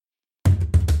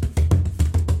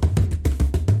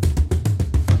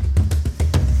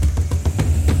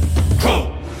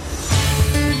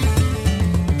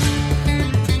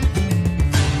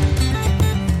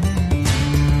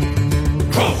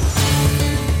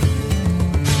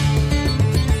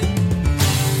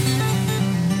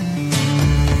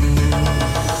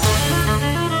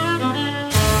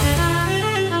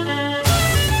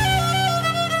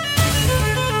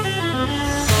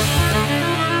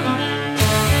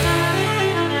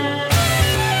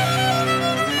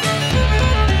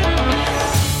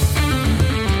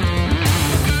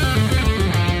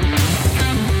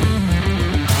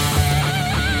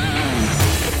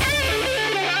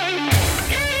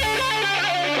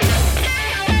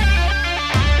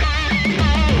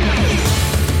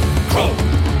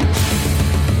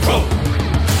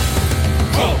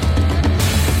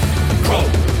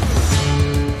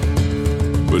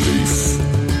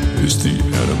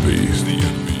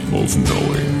of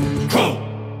knowing.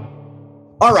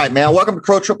 All right, man. Welcome to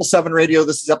Crow 777 Radio.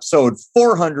 This is episode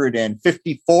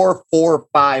 454,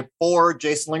 454.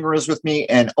 Jason Linger is with me,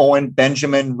 and Owen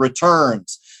Benjamin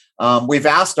returns. We've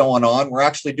asked Owen on. We're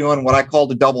actually doing what I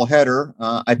called a double header.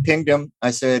 I pinged him.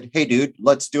 I said, hey, dude,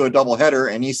 let's do a double header.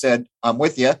 And he said, I'm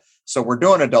with you. So we're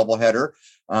doing a double header.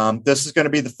 This is going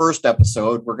to be the first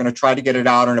episode. We're going to try to get it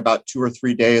out in about 2 or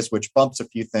 3 days, which bumps a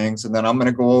few things. And then I'm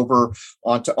going to go over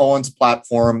onto Owen's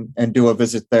platform and do a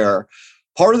visit there.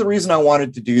 Part of the reason I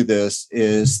wanted to do this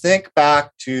is think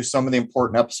back to some of the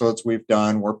important episodes we've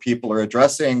done where people are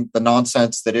addressing the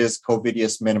nonsense that is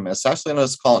Covidius minimus. Actually,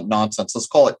 let's call it nonsense. Let's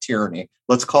call it tyranny.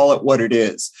 Let's call it what it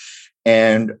is.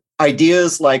 And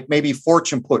ideas like maybe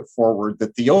Fortune put forward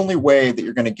that the only way that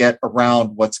you're going to get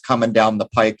around what's coming down the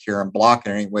pike here and block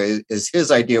it anyway is his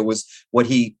idea was what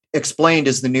he explained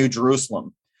as the New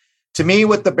Jerusalem. To me,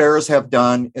 what the Bears have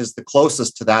done is the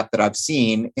closest to that I've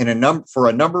seen for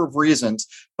a number of reasons,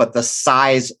 but the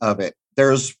size of it.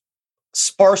 There's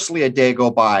sparsely a day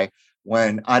go by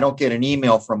when I don't get an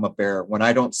email from a Bear, when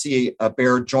I don't see a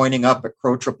Bear joining up at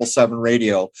Crow 777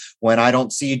 Radio, when I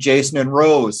don't see Jason and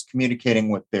Rose communicating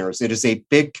with Bears. It is a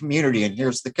big community, and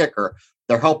here's the kicker.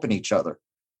 They're helping each other.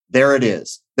 There it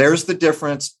is. There's the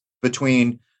difference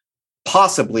between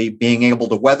possibly being able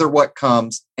to weather what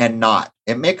comes and not.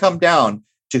 It may come down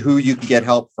to who you can get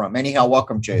help from. Anyhow,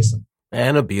 welcome, Jason.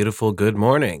 And a beautiful good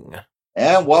morning.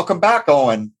 And welcome back,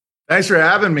 Owen. Thanks for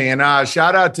having me. And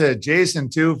shout out to Jason,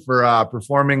 too, for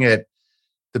performing at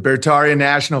the Beartaria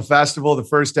National Festival, the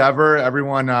first ever.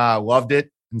 Everyone loved it.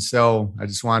 And so I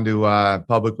just wanted to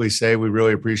publicly say we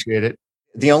really appreciate it.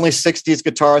 The only 60s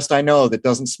guitarist I know that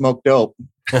doesn't smoke dope.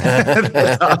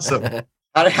 That's awesome.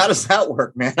 How does that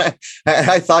work, man?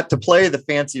 I thought to play the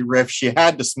fancy riff, she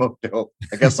had to smoke dope.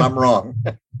 I guess I'm wrong.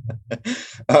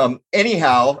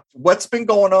 Anyhow, what's been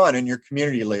going on in your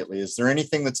community lately? Is there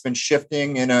anything that's been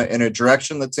shifting in a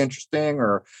direction that's interesting,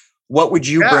 or what would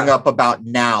you bring up about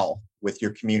now with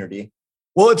your community?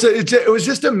 Well, it was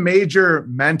just a major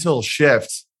mental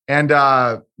shift. And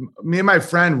me and my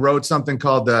friend wrote something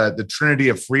called the Trinity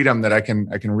of Freedom that I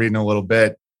can read in a little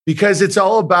bit. Because it's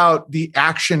all about the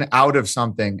action out of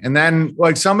something. And then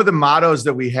like some of the mottos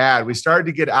that we started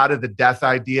to get out of the death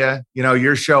idea. You know,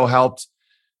 your show helped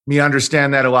me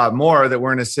understand that a lot more, that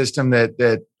we're in a system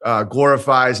that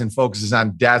glorifies and focuses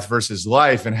on death versus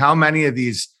life. And how many of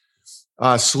these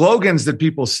slogans that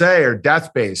people say are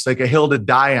death-based, like a hill to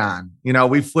die on. You know,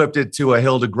 we flipped it to a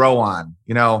hill to grow on.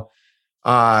 You know,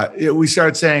 we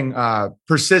started saying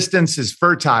persistence is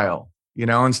fertile. You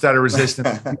know, instead of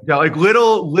resistance, like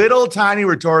little tiny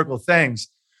rhetorical things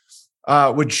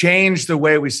would change the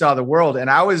way we saw the world. And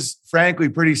I was frankly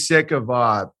pretty sick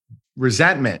of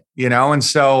resentment, you know, and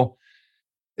so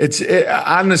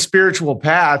on the spiritual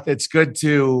path, it's good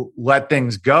to let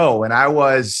things go. And I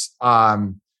was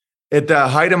at the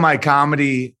height of my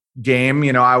comedy game.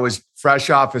 You know, I was fresh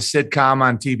off a sitcom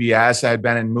on TBS. I had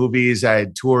been in movies. I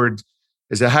had toured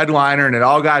as a headliner, and it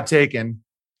all got taken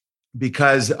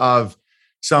because of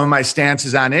some of my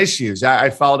stances on issues.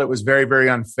 I felt it was very, very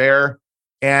unfair.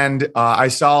 And I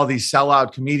saw all these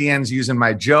sellout comedians using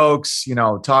my jokes, you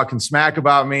know, talking smack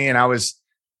about me. And I was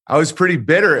pretty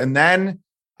bitter. And then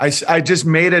I just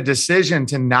made a decision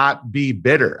to not be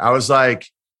bitter. I was like,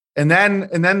 and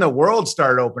then the world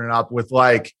started opening up with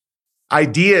like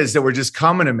ideas that were just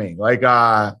coming to me, like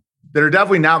that are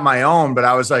definitely not my own, but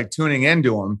I was like tuning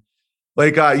into them.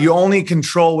 Like you only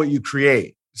control what you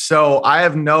create. So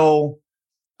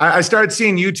I started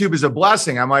seeing YouTube as a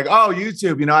blessing. I'm like, oh,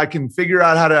 YouTube, you know, I can figure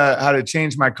out how to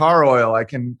change my car oil. I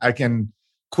can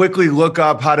quickly look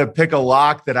up how to pick a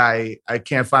lock that I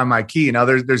can't find my key. You know,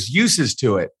 there's uses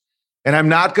to it. And I'm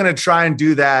not going to try and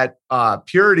do that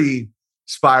purity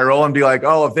spiral and be like,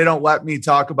 oh, if they don't let me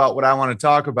talk about what I want to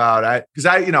talk about, I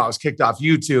was kicked off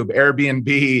YouTube,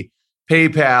 Airbnb,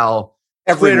 PayPal,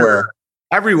 everywhere. Twitter,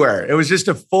 everywhere. It was just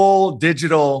a full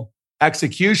digital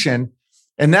execution.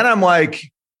 And then I'm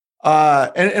like,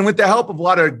 and with the help of a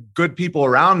lot of good people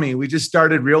around me, we just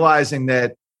started realizing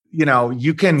that, you know,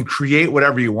 you can create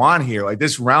whatever you want here. Like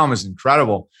this realm is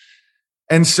incredible.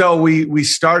 And so we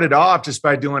started off just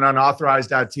by doing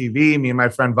unauthorized.tv, me and my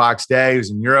friend Vox Day, who's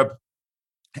in Europe.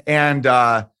 And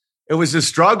it was a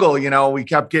struggle. You know, we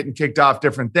kept getting kicked off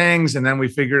different things. And then we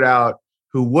figured out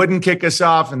who wouldn't kick us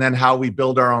off and then how we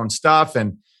build our own stuff.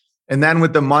 And then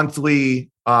with the monthly,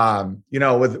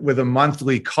 with a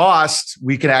monthly cost,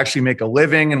 we can actually make a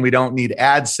living and we don't need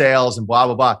ad sales and blah,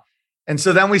 blah, blah. And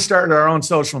so then we started our own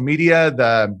social media,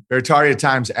 the Beartaria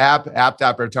Times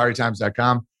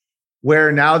app.beartariatimes.com.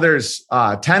 where now there's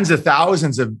tens of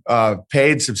thousands of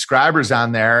paid subscribers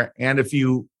on there. And if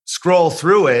you scroll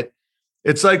through it,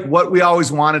 it's like what we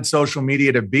always wanted social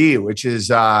media to be, which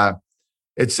is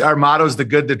it's our motto is the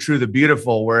good, the true, the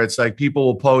beautiful, where it's like people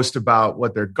will post about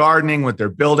what they're gardening, what they're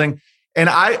building. And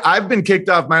I've been kicked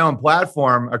off my own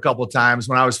platform a couple of times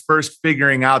when I was first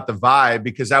figuring out the vibe,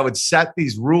 because I would set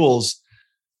these rules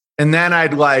and then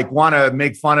I'd like want to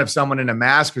make fun of someone in a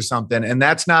mask or something. And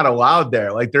that's not allowed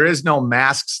there. Like there is no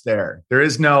masks there. There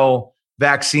is no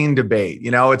vaccine debate.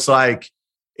 It's like,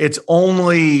 it's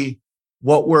only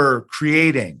what we're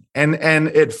creating. And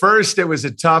at first it was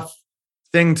a tough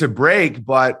thing to break,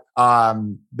 but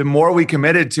the more we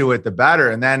committed to it, the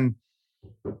better. And then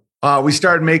we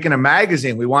started making a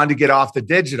magazine. We wanted to get off the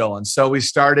digital. And so we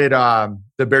started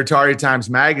the Beartaria Times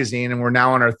magazine, and we're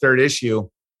now on our third issue.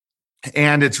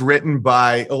 And it's written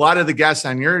by a lot of the guests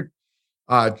on your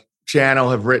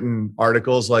channel have written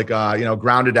articles like,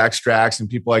 Grounded Extracts and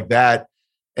people like that.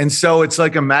 And so it's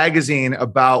like a magazine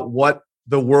about what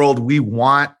the world we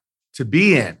want to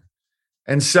be in.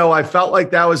 And so I felt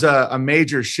like that was a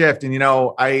major shift. And,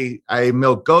 I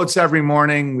milk goats every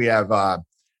morning. We have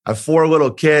 4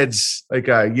 little kids, like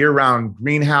a year-round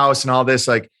greenhouse and all this.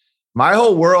 Like my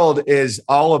whole world is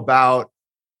all about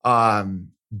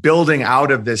building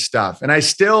out of this stuff. And I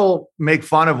still make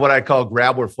fun of what I call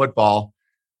grabbler football,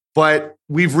 but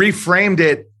we've reframed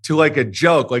it to like a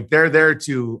joke. Like they're there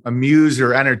to amuse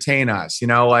or entertain us.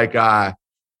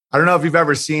 I don't know if you've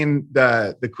ever seen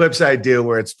the clips I do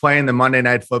where it's playing the Monday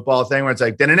Night Football thing where it's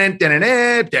like,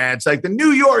 it's like the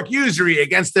New York Usury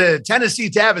against the Tennessee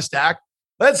Tavistock.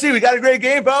 Let's see, we got a great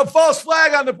game, but false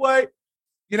flag on the play.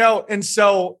 And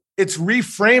so it's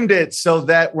reframed it so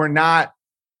that we're not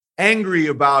angry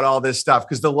about all this stuff,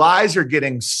 because the lies are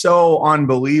getting so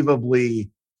unbelievably,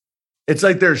 it's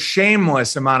like there's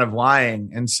shameless amount of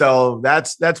lying. And so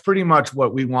that's pretty much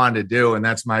what we wanted to do. And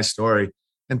that's my story.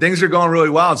 And things are going really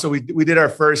well. And so we did our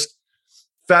first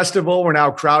festival. We're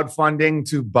now crowdfunding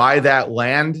to buy that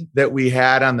land that we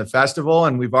had on the festival.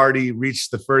 And we've already reached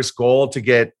the first goal to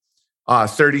get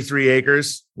 33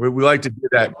 acres. We like to do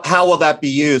that. How will that be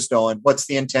used, Owen? What's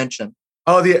the intention?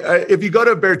 Oh, if you go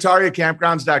to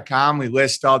BeartariaCampgrounds.com, we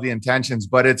list all the intentions,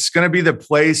 but it's going to be the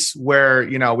place where,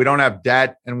 we don't have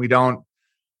debt and we don't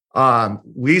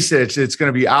lease it. It's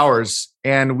going to be ours.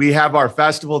 And we have our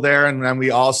festival there. And then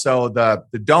we also, the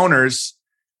donors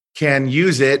can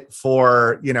use it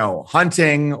for,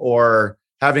 hunting or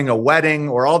having a wedding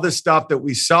or all this stuff that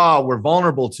we saw we're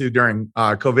vulnerable to during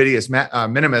Covidius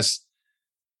Minimus,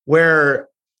 where,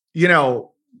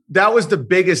 that was the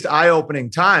biggest eye-opening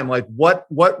time. Like what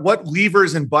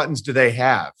levers and buttons do they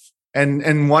have?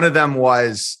 And one of them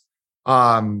was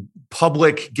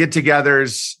public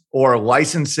get-togethers or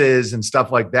licenses and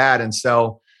stuff like that. And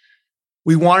so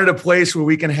we wanted a place where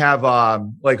we can have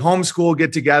like homeschool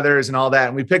get-togethers and all that.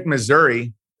 And we picked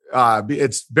Missouri.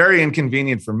 It's very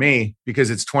inconvenient for me because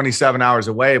it's 27 hours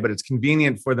away, but it's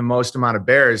convenient for the most amount of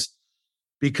bears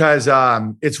because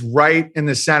it's right in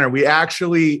the center. We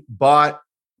actually bought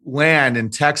land in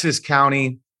Texas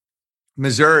County,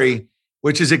 Missouri,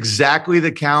 which is exactly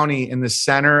the county in the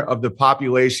center of the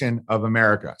population of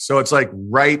America. So it's like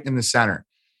right in the center.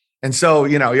 And so,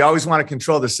 you always want to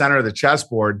control the center of the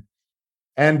chessboard.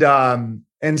 And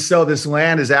so this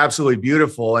land is absolutely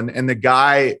beautiful. And the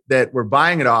guy that we're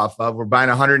buying it off of, we're buying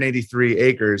 183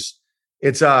 acres.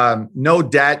 It's no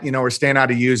debt, we're staying out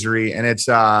of usury, and it's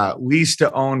lease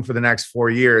to own for the next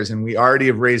 4 years. And we already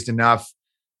have raised enough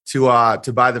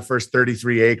to buy the first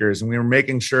 33 acres. And we were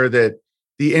making sure that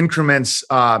the increments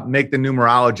make the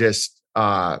numerologist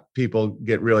people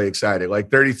get really excited.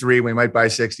 Like 33, we might buy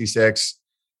 66.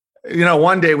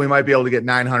 One day we might be able to get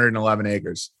 911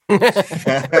 acres.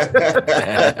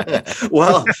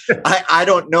 Well, I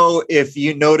don't know if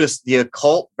you noticed the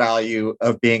occult value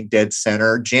of being dead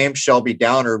center. James Shelby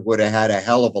Downard would have had a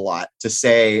hell of a lot to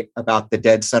say about the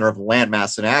dead center of the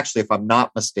landmass. And actually, if I'm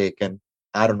not mistaken,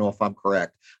 I don't know if I'm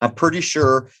correct, I'm pretty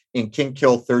sure in King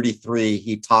Kill 33,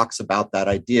 he talks about that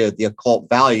idea, the occult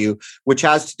value, which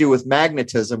has to do with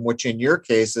magnetism, which in your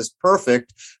case is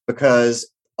perfect because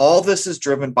all this is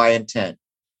driven by intent.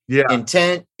 Yeah.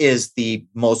 Intent is the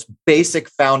most basic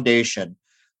foundation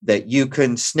that you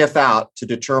can sniff out to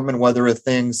determine whether a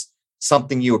thing's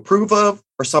something you approve of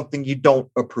or something you don't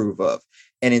approve of.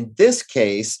 And in this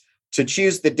case, to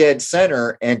choose the dead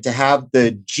center and to have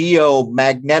the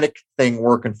geomagnetic thing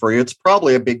working for you, it's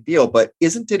probably a big deal. But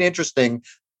isn't it interesting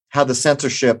how the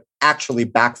censorship actually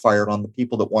backfired on the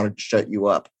people that wanted to shut you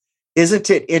up? Isn't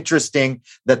it interesting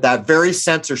that very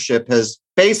censorship has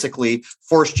basically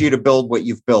forced you to build what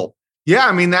you've built? Yeah,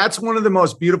 I mean, that's one of the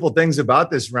most beautiful things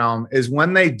about this realm is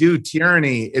when they do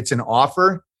tyranny, it's an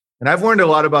offer. And I've learned a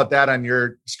lot about that on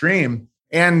your stream.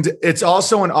 And it's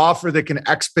also an offer that can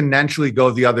exponentially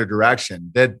go the other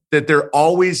direction, that they're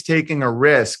always taking a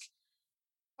risk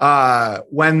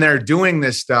when they're doing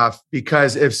this stuff,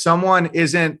 because if someone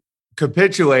isn't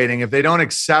capitulating, if they don't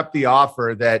accept the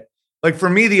offer that, like for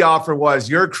me, the offer was,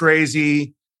 you're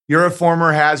crazy, you're a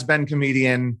former has-been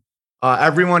comedian,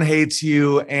 everyone hates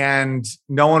you, and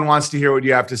no one wants to hear what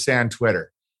you have to say on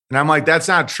Twitter. And I'm like, that's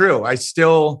not true.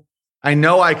 I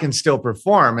know I can still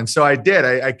perform. And so I did.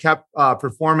 I kept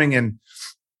performing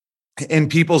in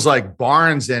people's like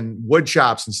barns and wood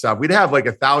shops and stuff. We'd have like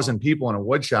 1,000 people in a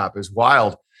wood shop. It was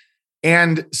wild.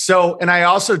 And I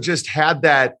also just had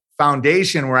that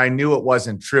foundation where I knew it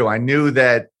wasn't true. I knew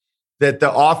that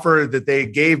the offer that they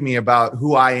gave me about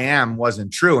who I am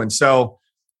wasn't true. And so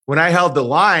when I held the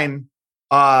line,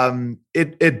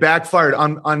 it backfired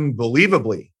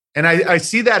unbelievably. And I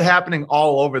see that happening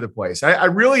all over the place. I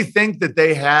really think that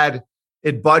they had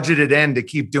it budgeted in to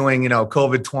keep doing,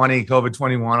 COVID-20,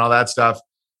 COVID-21, all that stuff.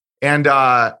 And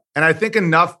I think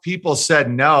enough people said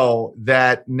no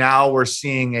that now we're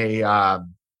seeing a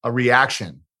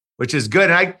reaction, which is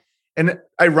good. And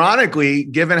ironically,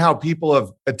 given how people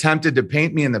have attempted to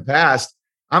paint me in the past,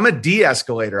 I'm a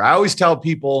de-escalator. I always tell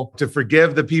people to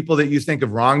forgive the people that you think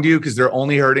have wronged you because they're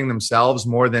only hurting themselves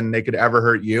more than they could ever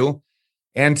hurt you,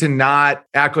 and to not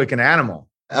act like an animal.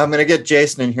 I'm going to get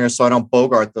Jason in here so I don't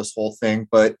bogart this whole thing,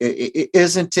 but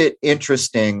isn't it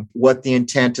interesting what the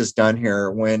intent has done here?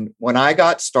 When I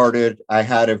got started, I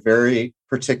had a very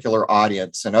particular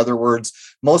audience. In other words,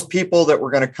 most people that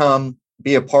were going to come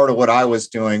be a part of what I was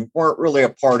doing weren't really a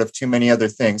part of too many other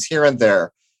things here and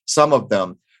there, some of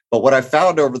them. But what I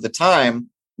found over the time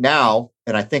now,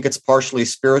 and I think it's partially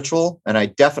spiritual, and I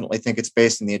definitely think it's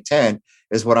based in the intent,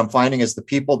 is what I'm finding is the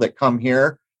people that come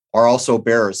here are also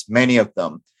bears, many of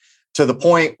them, to the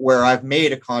point where I've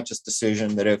made a conscious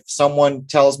decision that if someone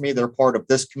tells me they're part of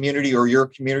this community or your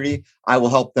community, I will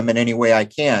help them in any way I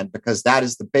can, because that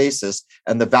is the basis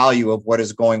and the value of what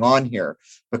is going on here.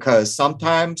 Because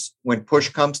sometimes when push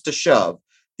comes to shove,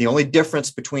 the only difference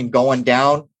between going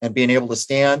down and being able to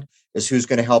stand is who's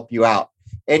going to help you out.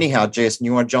 Anyhow, Jason,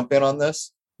 you want to jump in on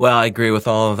this? Well, I agree with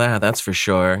all of that. That's for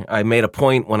sure. I made a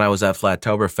point when I was at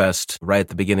Flattoberfest right at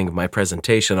the beginning of my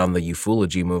presentation on the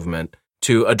Ufology movement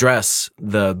to address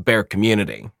the bear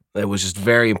community. It was just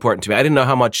very important to me. I didn't know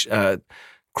how much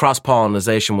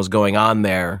cross-pollination was going on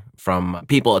there from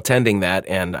people attending that.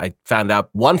 And I found out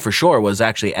one for sure was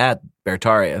actually at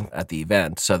Beartaria at the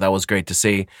event. So that was great to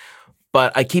see.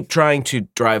 But I keep trying to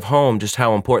drive home just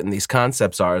how important these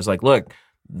concepts are. It's like, look,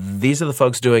 these are the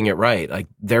folks doing it right. Like,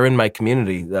 they're in my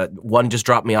community. One just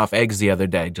dropped me off eggs the other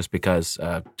day just because,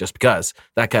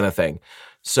 that kind of thing.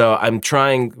 So I'm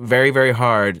trying very, very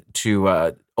hard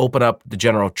to open up the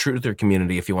general truther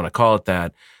community, if you want to call it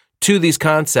that, to these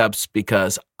concepts,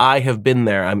 because I have been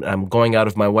there. I'm going out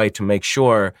of my way to make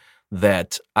sure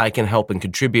that I can help and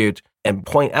contribute and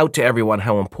point out to everyone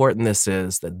how important this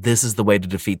is, that this is the way to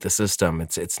defeat the system.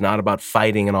 It's not about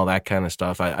fighting and all that kind of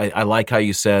stuff. I like how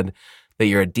you said that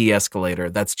you're a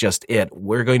de-escalator. That's just it.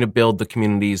 We're going to build the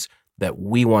communities that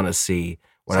we want to see.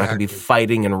 We're not going to be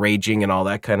fighting and raging and all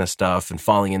that kind of stuff and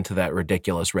falling into that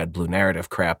ridiculous red-blue narrative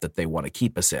crap that they want to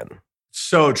keep us in.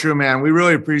 So true, man. We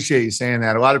really appreciate you saying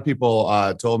that. A lot of people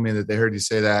told me that they heard you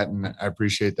say that, and I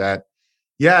appreciate that.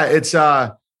 Yeah, it's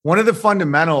one of the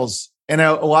fundamentals. And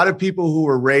a lot of people who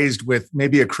were raised with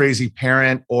maybe a crazy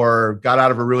parent or got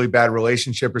out of a really bad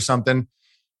relationship or something,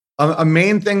 a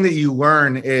main thing that you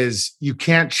learn is you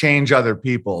can't change other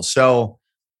people. So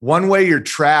one way you're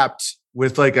trapped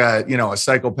with like a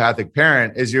psychopathic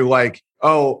parent is you're like,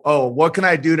 oh, what can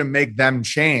I do to make them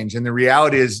change? And the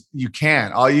reality is you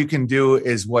can't. All you can do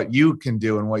is what you can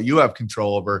do and what you have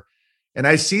control over. And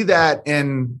I see that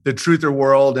in the truther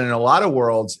world and in a lot of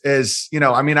worlds is,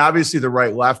 obviously the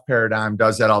right-left paradigm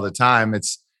does that all the time.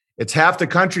 It's half the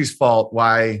country's fault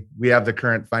why we have the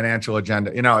current financial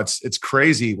agenda. It's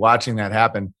crazy watching that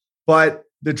happen. But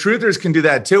the truthers can do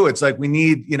that too. It's like we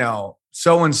need,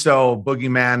 so-and-so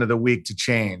boogeyman of the week to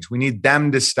change. We need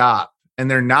them to stop.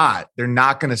 And they're not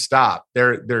going to stop.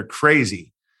 They're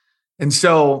crazy. And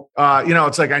so,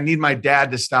 it's like, I need my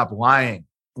dad to stop lying.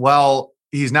 Well,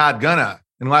 he's not gonna,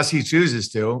 unless he chooses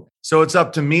to. So it's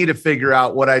up to me to figure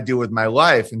out what I do with my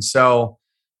life. And so,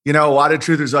 a lot of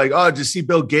truthers are like, oh, did you see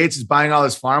Bill Gates is buying all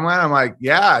this farmland? I'm like,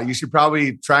 yeah, you should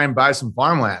probably try and buy some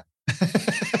farmland.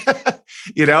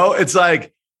 It's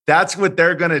like, that's what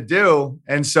they're going to do.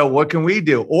 And so what can we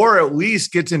do? Or at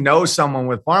least get to know someone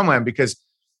with farmland, because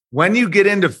when you get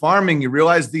into farming, you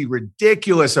realize the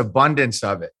ridiculous abundance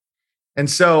of it. And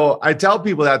so I tell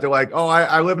people that they're like, oh,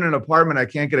 I live in an apartment. I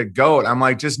can't get a goat. I'm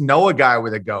like, just know a guy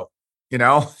with a goat,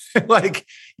 like,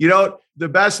 the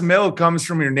best milk comes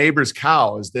from your neighbor's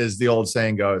cow, as the old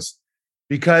saying goes,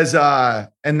 because,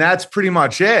 and that's pretty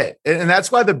much it. And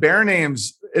that's why the bear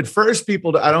names at first,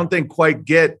 people, I don't think quite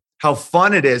get how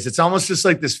fun it is. It's almost just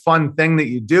like this fun thing that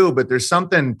you do, but there's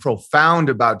something profound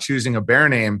about choosing a bear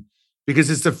name, because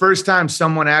it's the first time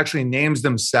someone actually names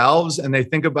themselves and they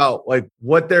think about like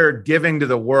what they're giving to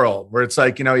the world, where it's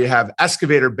like, you have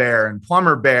excavator bear and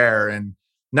plumber bear and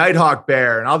nighthawk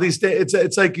bear and all these.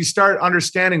 It's like you start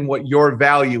understanding what your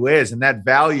value is. And that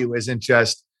value isn't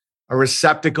just a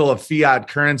receptacle of fiat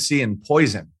currency and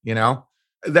poison,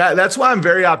 That's why I'm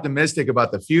very optimistic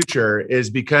about the future, is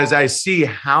because I see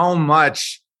how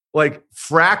much like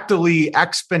fractally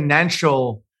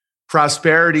exponential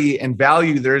prosperity and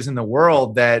value there is in the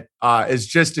world that is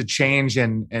just a change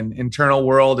in internal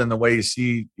world and the way you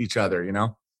see each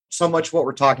other, So much what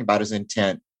we're talking about is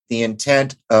intent. The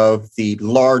intent of the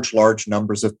large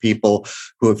numbers of people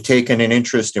who have taken an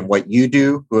interest in what you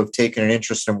do, who have taken an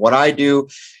interest in what I do.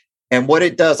 And what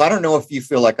it does, I don't know if you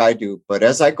feel like I do, but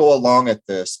as I go along at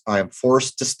this, I am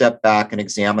forced to step back and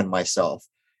examine myself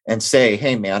and say,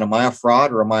 hey, man, am I a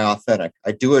fraud or am I authentic?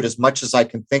 I do it as much as I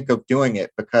can think of doing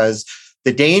it, because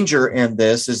the danger in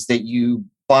this is that you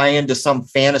buy into some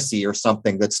fantasy or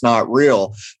something that's not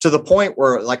real, to the point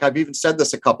where, like I've even said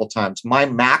this a couple of times, my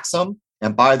maxim,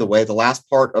 and by the way, the last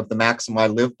part of the maxim I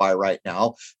live by right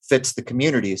now fits the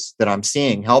communities that I'm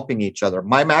seeing helping each other.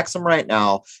 My maxim right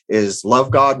now is love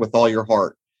God with all your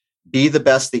heart, be the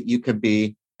best that you can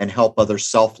be, and help others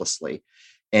selflessly.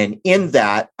 And in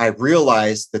that, I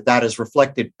realize that is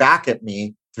reflected back at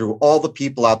me through all the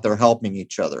people out there helping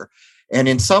each other. And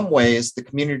in some ways, the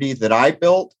community that I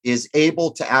built is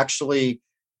able to actually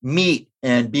meet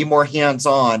and be more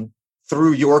hands-on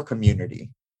through your community.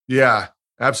 Yeah,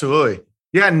 absolutely.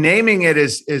 Yeah, naming it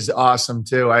is awesome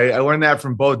too. I learned that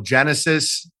from both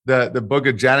Genesis, the book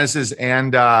of Genesis,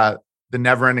 and the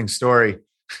Never-Ending Story.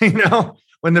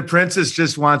 When the princess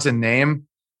just wants a name.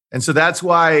 And so that's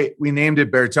why we named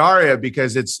it Beartaria,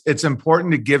 because it's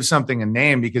important to give something a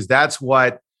name, because that's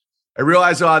what I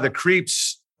realize a lot of the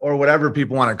creeps, or whatever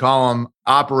people want to call them,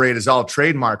 operate as all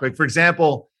trademark. Like, for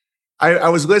example, I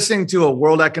was listening to a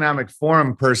World Economic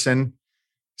Forum person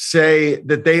say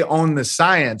that they own the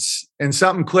science, and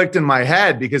something clicked in my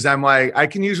head, because I'm like, I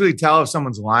can usually tell if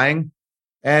someone's lying.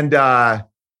 And I'm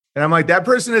like, that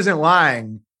person isn't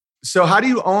lying. So how do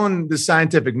you own the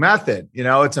scientific method?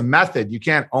 It's a method. You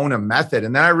can't own a method.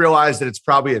 And then I realized that it's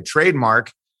probably a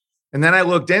trademark. And then I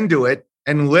looked into it,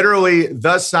 and literally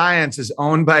the science is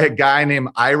owned by a guy named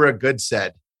Ira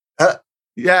Goodsed.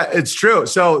 Yeah, it's true.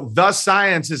 So the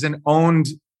science is an owned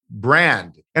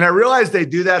brand. And I realized they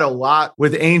do that a lot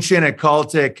with ancient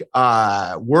occultic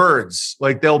words.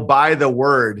 Like, they'll buy the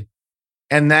word.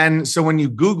 And then, so when you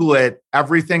Google it,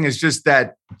 everything is just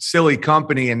that silly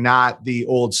company and not the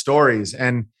old stories.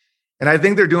 And I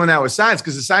think they're doing that with science,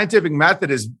 because the scientific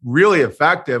method is really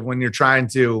effective when you're trying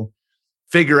to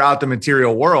figure out the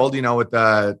material world, with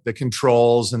the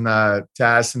controls and the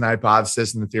tests and the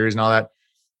hypothesis and the theories and all that.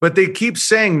 But they keep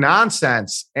saying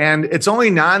nonsense. And it's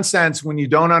only nonsense when you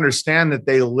don't understand that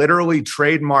they literally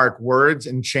trademark words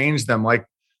and change them, like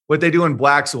what they do in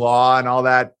Black's Law and all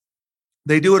that.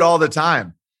 They do it all the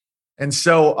time. And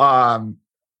so I'm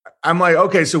like,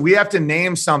 okay, so we have to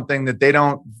name something that they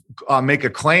don't make a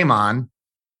claim on.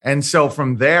 And so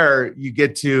from there, you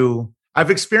get to, I've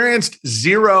experienced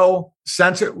zero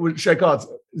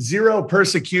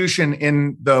persecution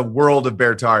in the world of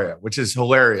Beartaria, which is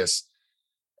hilarious.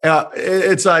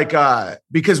 It's like,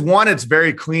 because one, it's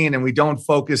very clean and we don't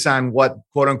focus on what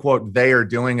quote unquote they are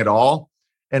doing at all.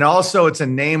 And also it's a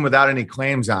name without any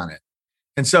claims on it.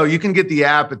 And so you can get the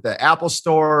app at the Apple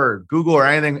Store or Google or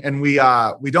anything. And we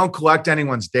don't collect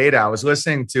anyone's data. I was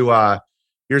listening to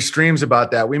your streams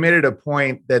about that. We made it a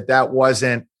point that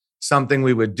wasn't something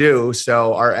we would do.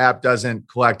 So our app doesn't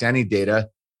collect any data.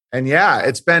 And yeah,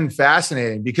 it's been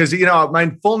fascinating because,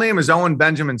 my full name is Owen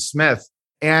Benjamin Smith.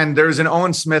 And there's an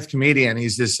Owen Smith comedian.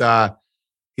 He's this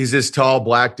tall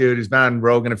black dude who's been on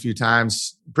Rogan a few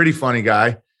times. Pretty funny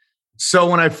guy. So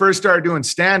when I first started doing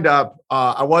stand-up,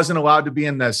 I wasn't allowed to be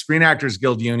in the Screen Actors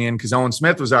Guild Union because Owen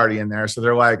Smith was already in there. So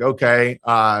they're like, okay,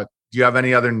 do you have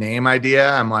any other name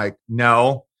idea? I'm like,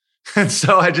 no. And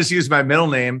so I just used my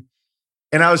middle name.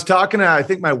 And I was talking to, I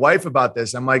think, my wife about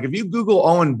this. I'm like, if you Google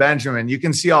Owen Benjamin, you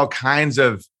can see all kinds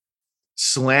of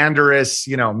slanderous,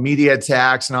 media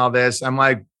attacks and all this. I'm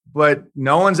like, but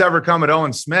no one's ever come at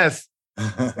Owen Smith.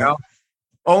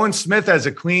 Owen Smith has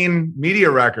a clean media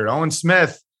record. Owen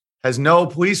Smith has no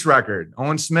police record.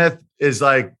 Owen Smith is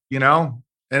like, and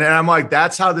I'm like,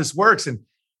 that's how this works. And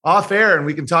off air, and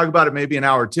we can talk about it maybe an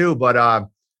hour or two, but,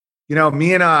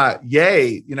 me and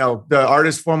Ye, the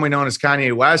artist formerly known as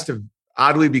Kanye West, have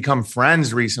oddly become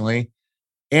friends recently.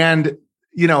 And,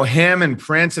 him and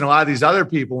Prince and a lot of these other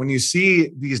people, when you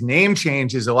see these name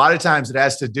changes, a lot of times it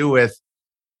has to do with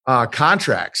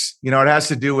contracts. It has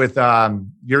to do with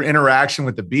your interaction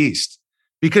with the beast.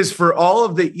 Because for all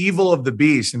of the evil of the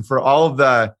beast and for all of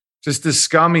the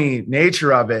scummy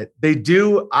nature of it, they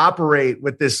do operate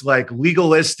with this like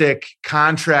legalistic,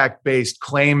 contract-based,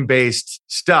 claim-based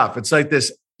stuff. It's like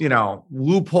this,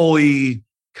 loophole-y,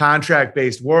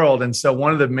 contract-based world. And so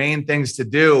one of the main things to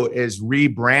do is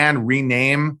rebrand,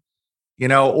 rename,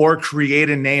 or create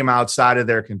a name outside of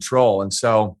their control. And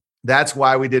so that's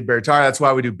why we did Bear Tar. That's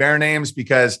why we do bear names,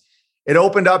 because it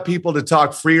opened up people to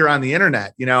talk freer on the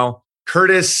internet.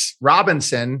 Curtis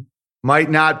Robinson might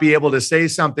not be able to say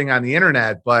something on the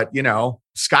internet, but,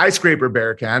 Skyscraper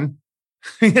Bear can,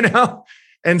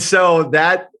 and so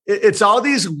that it's all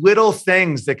these little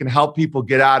things that can help people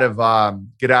get out of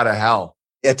hell.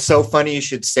 It's so funny you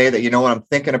should say that. When I'm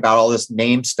thinking about all this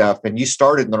name stuff, and you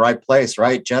started in the right place,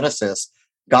 right? Genesis.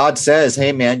 God says,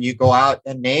 hey, man, you go out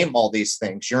and name all these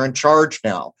things. You're in charge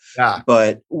now. Yeah.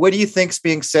 But what do you think's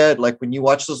being said? Like when you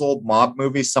watch those old mob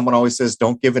movies, someone always says,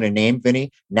 don't give it a name,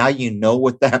 Vinny. Now you know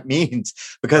what that means,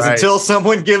 because until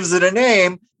someone gives it a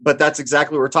name, but that's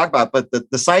exactly what we're talking about. But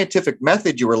the scientific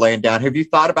method you were laying down, have you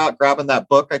thought about grabbing that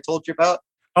book I told you about?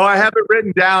 Oh, I have it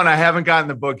written down. I haven't gotten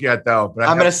the book yet, though. But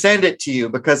I'm going to send it to you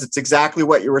because it's exactly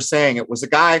what you were saying. It was a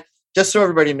guy. Just so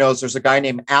everybody knows, there's a guy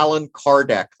named Alan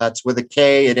Kardec. That's with a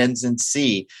K. It ends in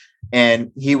C.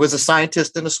 And he was a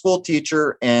scientist and a school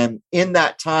teacher. And in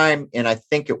that time, and I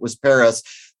think it was Paris,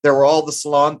 there were all the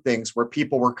salon things where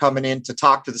people were coming in to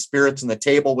talk to the spirits, and the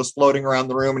table was floating around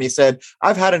the room. And he said,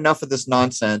 I've had enough of this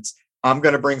nonsense. I'm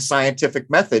going to bring scientific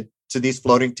method to these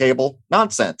floating table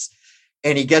nonsense.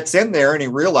 And he gets in there and he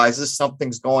realizes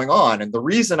something's going on. And the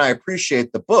reason I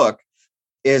appreciate the book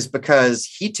is because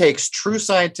he takes true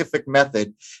scientific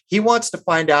method. He wants to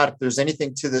find out if there's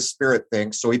anything to this spirit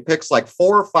thing. So he picks like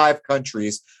 4 or 5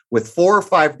 countries with 4 or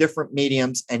 5 different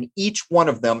mediums, and each one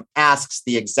of them asks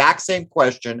the exact same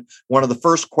question. One of the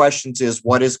first questions is,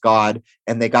 what is God?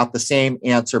 And they got the same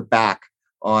answer back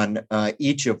on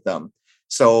each of them.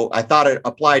 So I thought it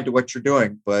applied to what you're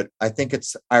doing, but I think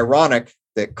it's ironic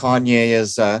that Kanye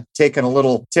is taking a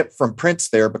little tip from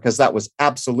Prince there, because that was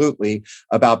absolutely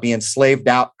about being slaved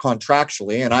out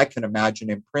contractually. And I can imagine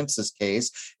in Prince's case,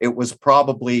 it was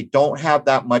probably don't have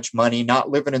that much money, not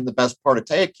living in the best part of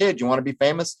town. Hey, kid, you want to be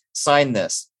famous? Sign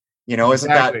this. Isn't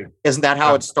that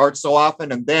how it starts so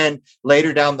often? And then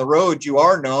later down the road, you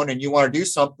are known and you want to do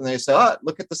something. They say, oh,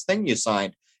 look at this thing you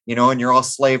signed, and you're all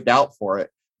slaved out for it.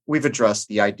 We've addressed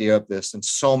the idea of this in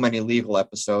so many legal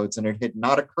episodes, and it had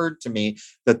not occurred to me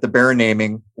that the bear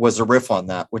naming was a riff on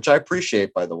that, which I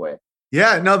appreciate, by the way.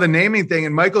 Yeah, no, the naming thing,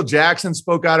 and Michael Jackson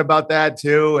spoke out about that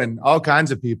too, and all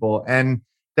kinds of people. And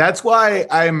that's why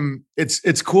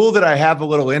it's cool that I have a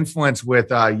little influence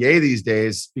with Ye these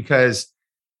days, because,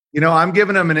 I'm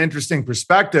giving him an interesting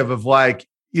perspective of like,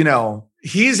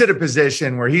 he's at a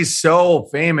position where he's so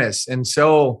famous and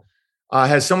so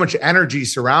has so much energy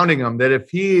surrounding him that if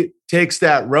he takes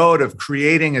that road of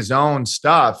creating his own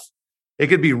stuff, it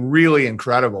could be really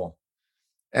incredible.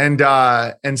 And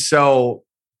so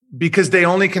because they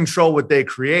only control what they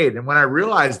create. And when I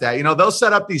realized that, they'll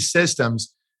set up these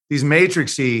systems, these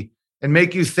matrixy, and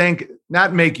make you think,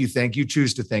 not make you think, you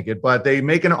choose to think it, but they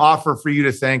make an offer for you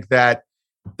to think that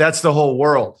that's the whole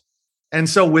world. And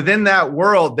so within that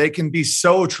world, they can be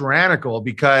so tyrannical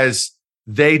because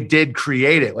they did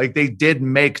create it. Like they did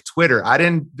make Twitter. I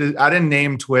didn't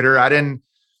name Twitter. I didn't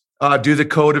do the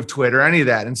code of Twitter, any of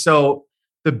that. And so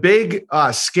the big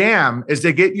scam is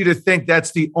they get you to think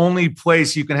that's the only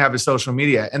place you can have a social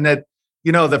media, and that,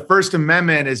 the First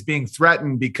Amendment is being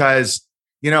threatened because,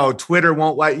 Twitter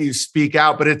won't let you speak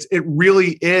out, but it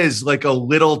really is like a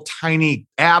little tiny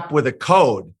app with a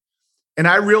code. And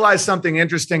I realized something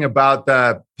interesting about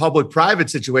the public-private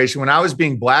situation when I was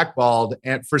being blackballed,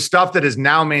 and for stuff that is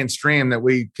now mainstream that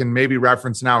we can maybe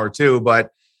reference an hour or two,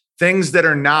 but things that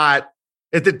are not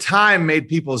at the time made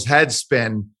people's heads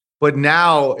spin, but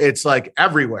now it's like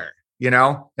everywhere,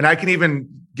 and I can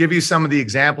even give you some of the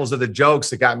examples of the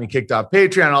jokes that got me kicked off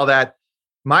Patreon and all that.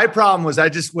 My problem was I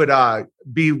just would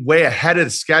be way ahead of the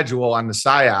schedule on the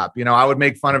PSYOP. I would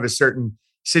make fun of a certain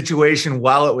situation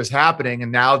while it was happening.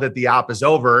 And now that the op is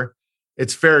over,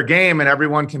 it's fair game and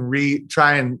everyone can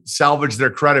try and salvage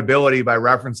their credibility by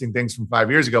referencing things from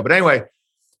 5 years ago. But anyway,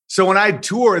 so when I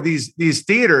tour these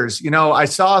theaters, I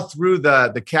saw through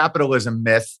the capitalism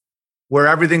myth where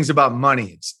everything's about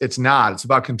money. It's not. It's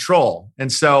about control.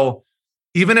 And so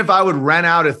even if I would rent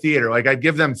out a theater, like I'd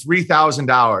give them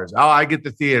 $3,000. Oh, I get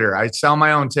the theater. I sell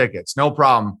my own tickets. No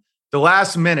problem. The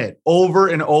last minute, over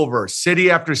and over,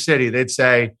 city after city, they'd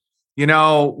say,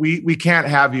 we can't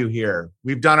have you here.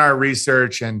 We've done our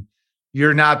research and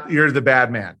you're the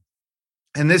bad man.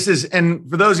 And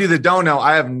for those of you that don't know,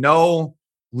 I have no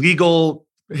legal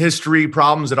history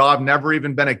problems at all. I've never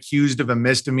even been accused of a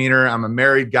misdemeanor. I'm a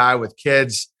married guy with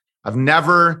kids. I've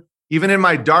never, even in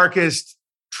my darkest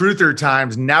truther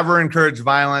times, never encouraged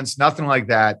violence, nothing like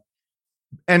that.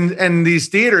 And these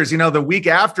theaters, the week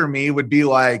after me would be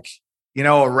like,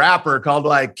 a rapper called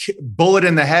like Bullet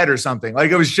in the Head or something.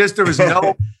 Like it was just, there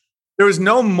was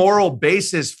no moral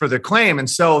basis for the claim. And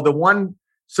so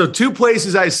two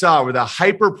places I saw were the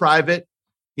hyper private,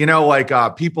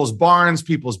 like people's barns,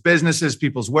 people's businesses,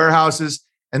 people's warehouses,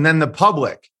 and then the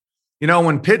public.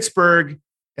 When Pittsburgh,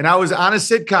 and I was on a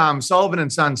sitcom, Sullivan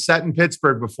and Son, set in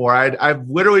Pittsburgh before. I've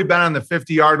literally been on the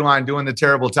 50-yard line doing the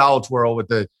terrible towel twirl with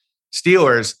the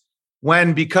Steelers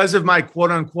when, because of my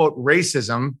quote unquote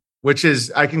racism, which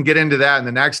is, I can get into that in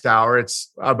the next hour.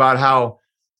 It's about how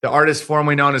the artist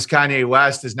formerly known as Kanye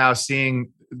West is now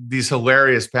seeing these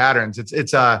hilarious patterns.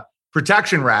 It's a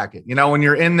protection racket. When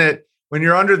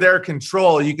you're under their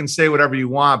control, you can say whatever you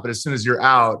want, but as soon as you're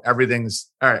out,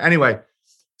 everything's all right. Anyway,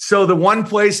 so the one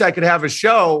place I could have a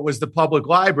show was the public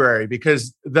library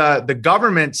because the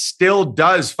government still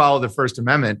does follow the First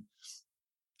Amendment.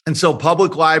 And so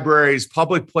public libraries,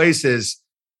 public places,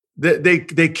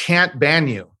 they can't ban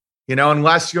you,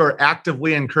 unless you're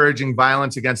actively encouraging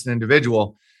violence against an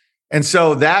individual. And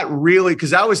so that really,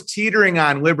 because I was teetering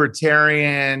on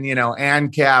libertarian,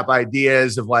 ANCAP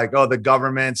ideas of like, oh, the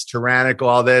government's tyrannical,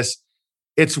 all this.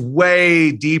 It's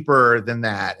way deeper than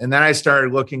that. And then I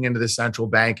started looking into the central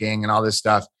banking and all this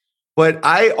stuff. But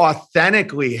I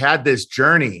authentically had this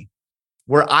journey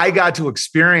where I got to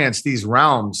experience these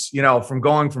realms, from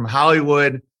going from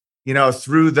Hollywood,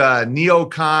 through the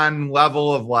neocon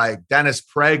level of like Dennis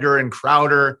Prager and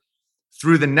Crowder,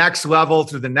 through the next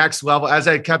level, as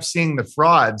I kept seeing the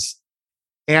frauds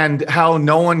and how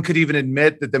no one could even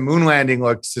admit that the moon landing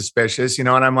looked suspicious, and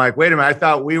I'm like, wait a minute, I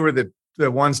thought we were the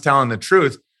ones telling the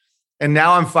truth. And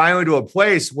now I'm finally to a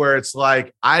place where it's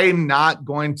like, I'm not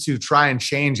going to try and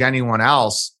change anyone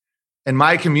else. And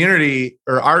my community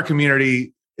or our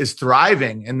community is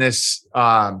thriving in this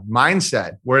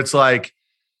mindset where it's like,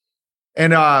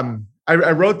 and I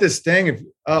wrote this thing, if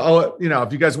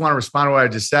you guys want to respond to what I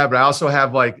just said, but I also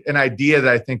have like an idea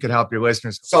that I think could help your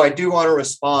listeners. So I do want to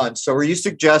respond. So were you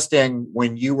suggesting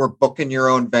when you were booking your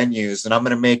own venues, and I'm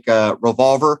going to make a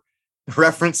Revolver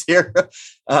reference here,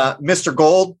 Mr.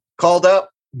 Gold called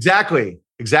up? Exactly.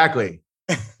 It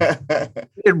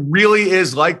really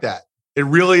is like that.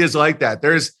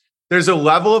 There's a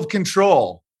level of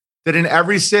control that in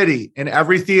every city, in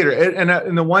every theater,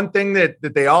 and the one thing that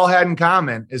they all had in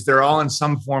common is they're all in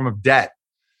some form of debt.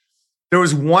 There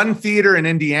was one theater in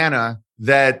Indiana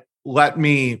that let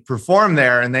me perform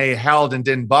there, and they held and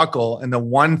didn't buckle. And the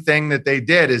one thing that they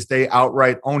did is they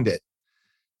outright owned it.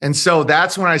 And so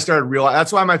that's when I started realizing.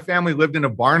 That's why my family lived in a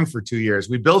barn for 2 years.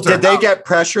 We built. Did they get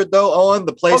pressured though, Owen?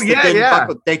 The place that didn't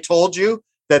buckle, they told you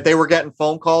that they were getting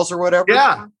phone calls or whatever.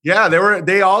 Yeah.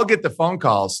 They all get the phone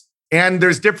calls. And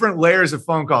there's different layers of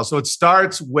phone calls. So it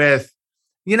starts with,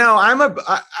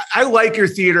 I like your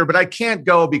theater, but I can't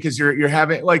go because you're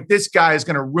having like, this guy is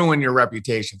going to ruin your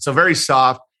reputation. So very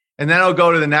soft. And then it'll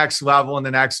go to the next level and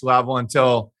the next level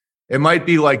until it might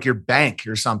be like your bank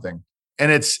or something.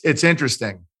 And it's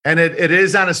interesting. And it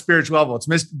is on a spiritual level.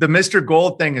 The Mr.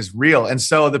 Gold thing is real. And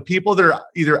so the people that are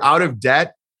either out of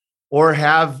debt or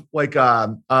have like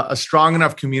a strong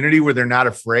enough community where they're not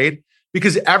afraid,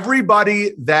 because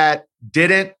everybody that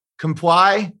didn't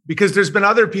comply, because there's been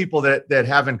other people that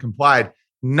haven't complied,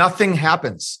 nothing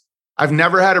happens. I've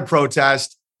never had a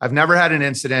protest. I've never had an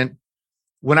incident.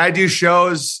 When I do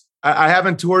shows, I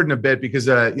haven't toured in a bit because,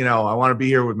 I want to be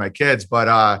here with my kids,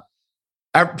 but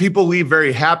people leave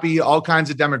very happy, all kinds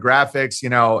of demographics,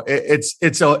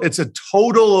 it's a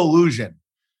total illusion.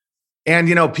 And,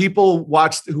 people who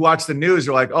watch the news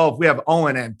are like, oh, if we have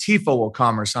Owen, Antifa will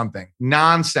come or something.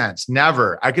 Nonsense.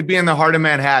 Never. I could be in the heart of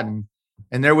Manhattan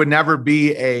and there would never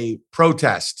be a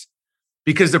protest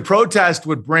because the protest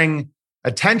would bring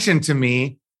attention to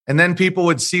me. And then people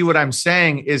would see what I'm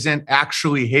saying isn't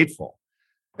actually hateful.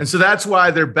 And so that's why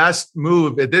their best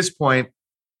move at this point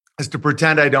is to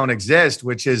pretend I don't exist,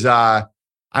 which is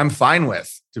I'm fine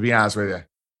with, to be honest with you.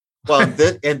 Well,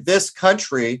 in this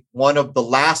country, one of the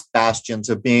last bastions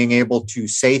of being able to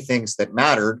say things that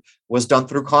mattered was done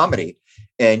through comedy.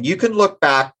 And you can look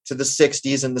back to the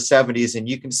 60s and the 70s and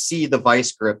you can see the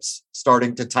vice grips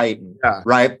starting to tighten,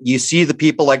 right? You see the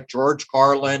people like George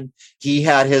Carlin. He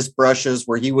had his brushes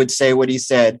where he would say what he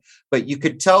said, but you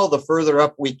could tell the further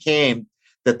up we came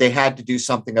that they had to do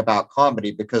something about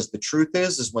comedy, because the truth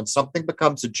is when something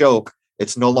becomes a joke,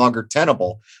 it's no longer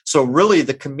tenable. So really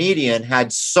the comedian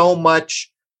had so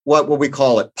much, what we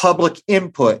call it, public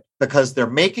input, because they're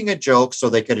making a joke so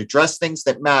they could address things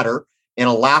that matter in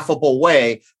a laughable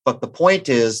way. But the point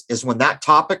is when that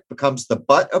topic becomes the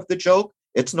butt of the joke,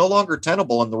 it's no longer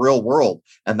tenable in the real world.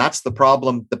 And that's the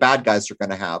problem the bad guys are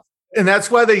going to have. And that's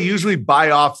why they usually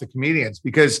buy off the comedians,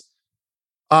 because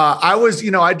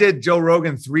I did Joe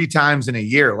Rogan 3 times in a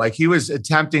year. Like, he was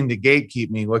attempting to gatekeep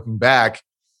me looking back.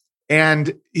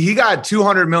 And he got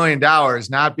 $200 million,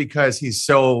 not because he's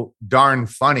so darn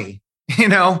funny,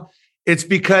 it's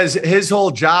because his whole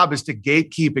job is to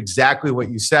gatekeep exactly what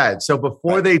you said. So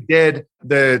before they did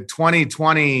the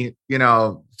 2020,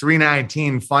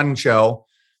 319 fun show,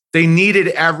 they needed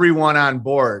everyone on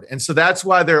board. And so that's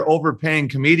why they're overpaying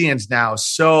comedians now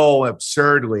so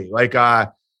absurdly. Like,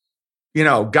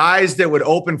 guys that would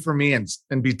open for me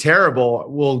and be terrible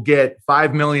will get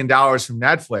 $5 million from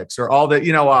Netflix, or all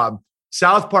that.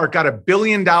 South Park got $1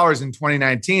 billion in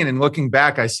 2019. And looking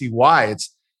back, I see why.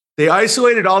 They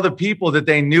isolated all the people that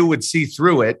they knew would see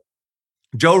through it.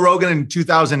 Joe Rogan in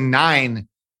 2009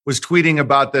 was tweeting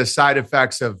about the side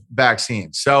effects of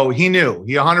vaccines. So he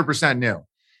 100% knew.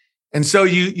 And so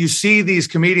you see these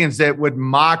comedians that would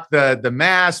mock the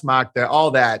mask, mock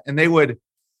all that. And they would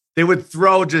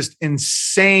throw just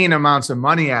insane amounts of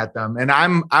money at them. And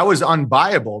I was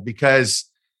unbuyable because,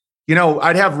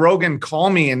 I'd have Rogan call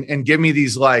me and give me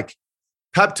these like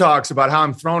pep talks about how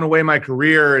I'm throwing away my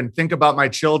career and think about my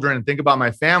children and think about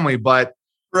my family. But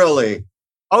really?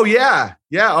 Oh yeah.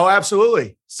 Yeah. Oh,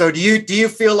 absolutely. So do you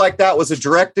feel like that was a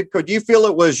directed? Do you feel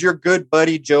it was your good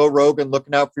buddy, Joe Rogan,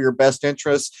 looking out for your best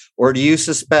interests? Or do you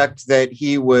suspect that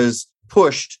he was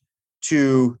pushed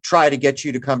to try to get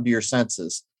you to come to your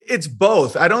senses? It's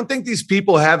both. I don't think these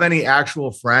people have any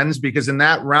actual friends, because in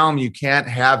that realm, you can't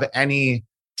have any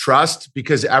trust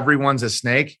because everyone's a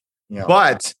snake. Yeah.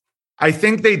 But I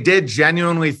think they did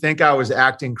genuinely think I was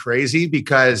acting crazy,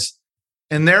 because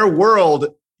in their world,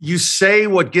 you say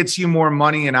what gets you more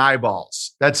money and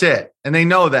eyeballs. That's it. And they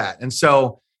know that. And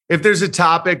so if there's a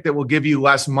topic that will give you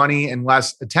less money and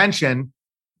less attention,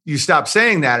 you stop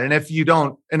saying that. And if you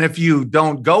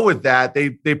don't go with that,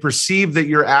 they perceive that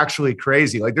you're actually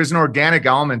crazy. Like, there's an organic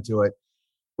element to it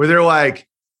where they're like,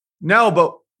 no,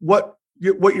 but what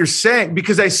you're saying,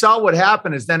 because I saw what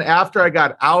happened is then after I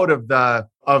got out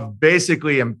of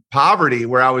basically in poverty,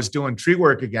 where I was doing tree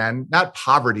work again, not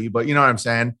poverty, but you know what I'm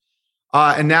saying?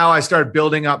 And now I started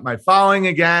building up my following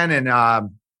again. And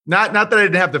not that I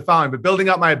didn't have the following, but building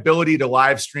up my ability to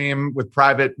live stream with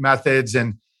private methods.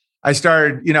 And I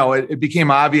started, it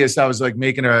became obvious I was like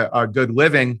making a good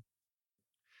living.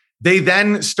 They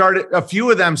then a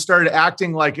few of them started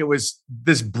acting like it was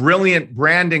this brilliant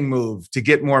branding move to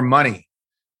get more money.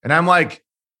 And I'm like,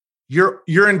 your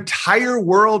entire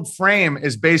world frame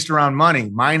is based around money.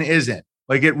 Mine isn't.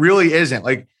 Like, it really isn't.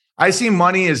 Like, I see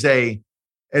money as a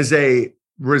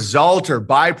result or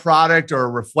byproduct or a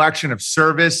reflection of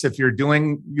service if you're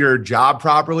doing your job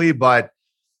properly. But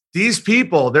these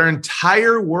people, their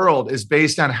entire world is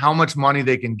based on how much money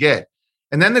they can get.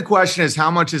 And then the question is,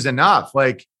 how much is enough?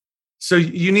 Like, so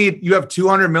you have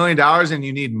 $200 million and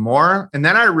you need more. And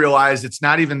then I realized it's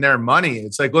not even their money.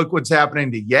 It's like, look what's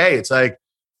happening to Ye. It's like,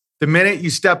 the minute you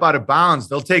step out of bounds,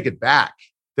 they'll take it back.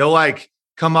 They'll like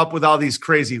come up with all these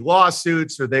crazy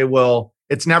lawsuits, or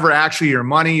it's never actually your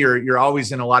money. You're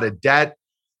always in a lot of debt.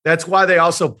 That's why they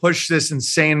also push this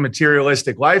insane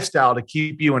materialistic lifestyle to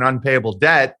keep you in unpayable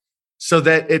debt, so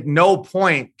that at no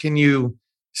point can you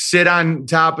sit on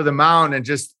top of the mountain and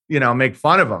just, make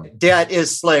fun of them. Debt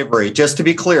is slavery. Just to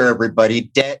be clear, everybody,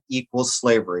 debt equals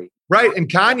slavery. Right. And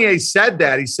Kanye said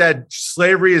that. He said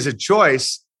slavery is a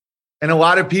choice. And a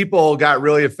lot of people got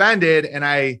really offended. And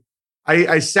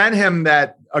I sent him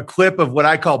a clip of what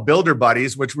I call builder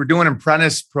buddies, which we're doing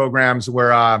apprentice programs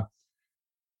where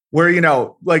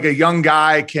like a young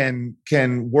guy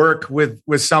can work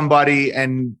with somebody,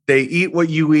 and they eat what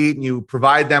you eat, and you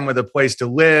provide them with a place to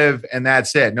live, and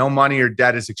that's it. No money or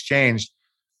debt is exchanged,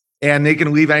 and they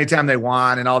can leave anytime they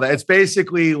want and all that. It's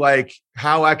basically like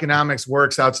how economics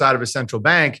works outside of a central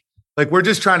bank. Like, we're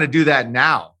just trying to do that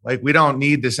now. Like, we don't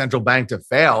need the central bank to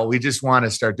fail. We just want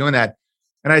to start doing that.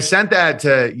 And I sent that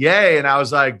to Ye, and I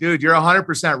was like, dude, you're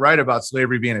 100% right about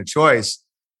slavery being a choice.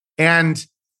 And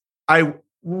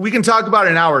we can talk about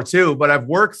it an hour too, but I've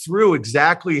worked through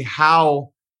exactly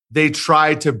how they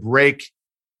try to break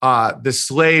the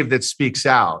slave that speaks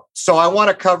out. So I want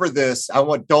to cover this.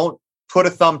 Don't put a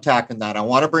thumbtack in that. I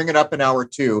want to bring it up in hour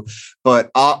 2,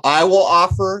 but I will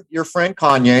offer your friend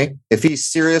Kanye, if he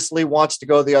seriously wants to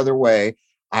go the other way,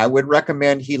 I would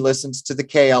recommend he listens to the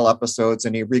KL episodes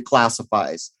and he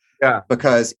reclassifies. Yeah.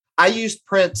 Because I used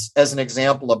Prince as an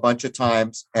example a bunch of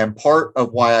times. And part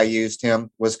of why I used him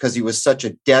was because he was such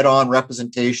a dead-on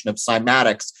representation of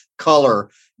cymatics, color,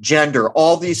 gender,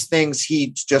 all these things he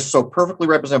just so perfectly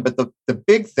represented. But the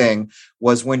big thing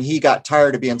was when he got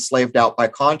tired of being slaved out by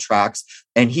contracts,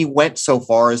 and he went so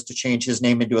far as to change his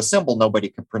name into a symbol nobody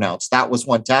could pronounce. That was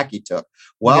one tack he took.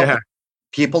 Well,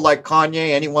 people like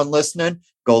Kanye, anyone listening,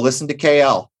 go listen to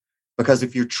KL. Because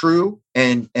if you're true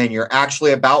and you're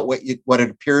actually about what it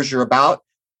appears you're about,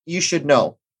 you should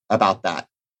know about that.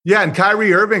 Yeah, and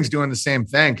Kyrie Irving's doing the same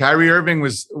thing. Kyrie Irving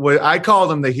was I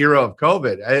called him the hero of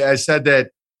COVID. I said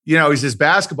that, he's this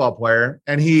basketball player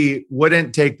and he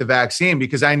wouldn't take the vaccine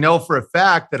because I know for a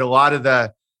fact that a lot of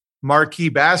the marquee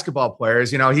basketball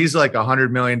players, he's like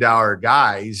 $100 million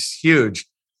guy. He's huge.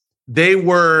 They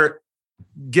were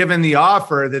given the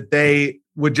offer that they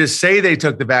would just say they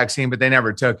took the vaccine, but they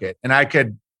never took it. And I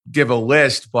could give a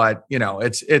list, but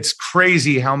it's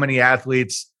crazy how many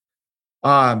athletes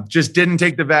just didn't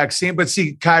take the vaccine. But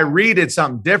see, Kyrie did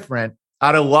something different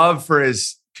out of love for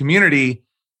his community.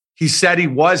 He said he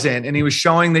wasn't, and he was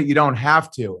showing that you don't have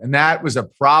to. And that was a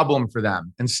problem for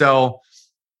them. And so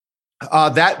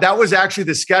that was actually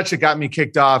the sketch that got me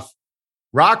kicked off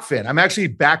Rockfin. I'm actually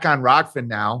back on Rockfin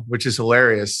now, which is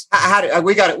hilarious.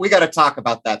 We got to talk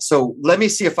about that. So let me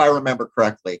see if I remember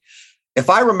correctly. If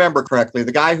I remember correctly,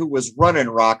 the guy who was running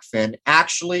Rockfin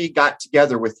actually got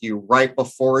together with you right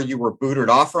before you were booted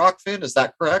off Rockfin. Is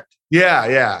that correct?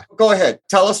 Yeah. Go ahead.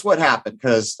 Tell us what happened,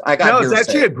 because I got. No, it's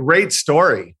actually a great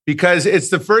story because it's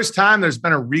the first time there's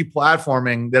been a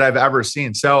replatforming that I've ever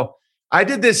seen. So I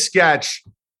did this sketch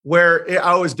where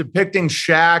I was depicting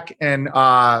Shaq and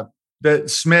the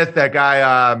Smith, that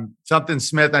guy, something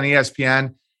Smith on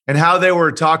ESPN, and how they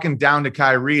were talking down to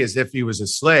Kyrie as if he was a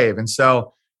slave. And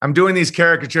so I'm doing these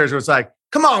caricatures where it's like,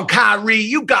 come on, Kyrie,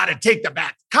 you got to take the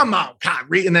bat. Come on,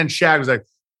 Kyrie. And then Shaq was like,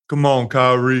 come on,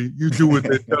 Kyrie, you do what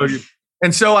they tell you.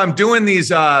 And so I'm doing these,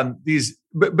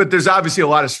 but there's obviously a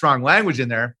lot of strong language in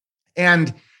there.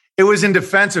 And it was in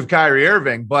defense of Kyrie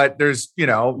Irving, but there's,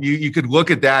 you could look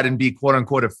at that and be quote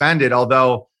unquote offended,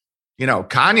 although,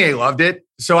 Kanye loved it.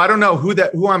 So I don't know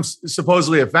who I'm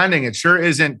supposedly offending. It sure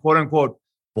isn't quote unquote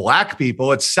black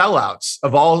people. It's sellouts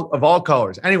of all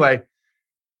colors. Anyway,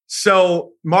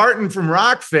 so Martin from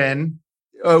Rockfin,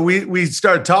 we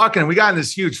started talking and we got in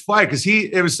this huge fight because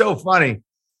it was so funny.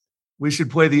 We should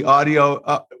play the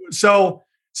audio. So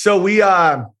he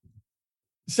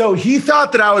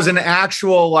thought that I was an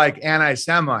actual like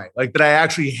anti-Semite, like that I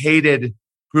actually hated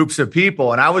groups of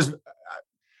people. And I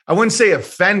wouldn't say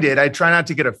offended. I try not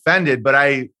to get offended, but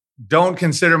I don't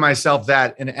consider myself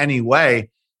that in any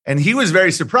way. And he was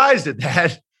very surprised at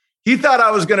that. He thought I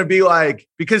was going to be like,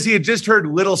 because he had just heard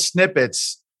little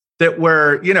snippets that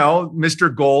were,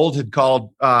 Mr. Gold had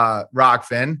called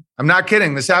Rockfin. I'm not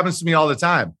kidding. This happens to me all the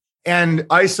time. And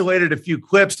isolated a few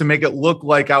clips to make it look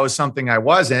like I was something I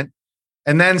wasn't.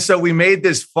 And then so we made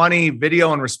this funny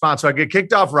video in response. So I get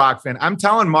kicked off Rockfin. I'm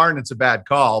telling Martin it's a bad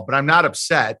call, but I'm not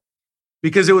upset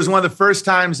because it was one of the first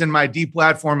times in my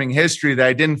deplatforming history that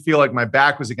I didn't feel like my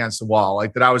back was against the wall,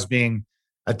 like that I was being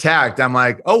attacked. I'm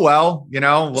like, oh, well.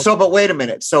 So, but wait a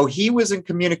minute. So he was in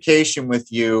communication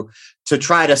with you to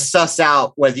try to suss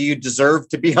out whether you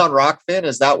deserved to be on Rockfin.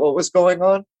 Is that what was going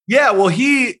on? Yeah. Well,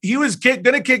 he was going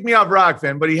to kick me off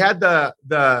Rockfin, but he had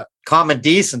the common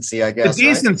decency, I guess. The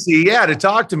decency, right? To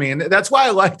talk to me. And that's why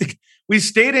I liked it. We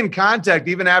stayed in contact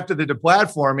even after the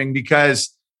deplatforming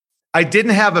because I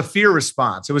didn't have a fear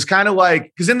response. It was kind of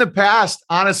like, because in the past,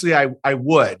 honestly, I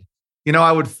would.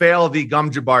 I would fail the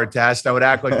gum jabbar test. I would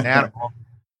act like an animal.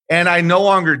 And I no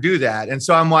longer do that. And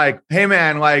so I'm like, hey,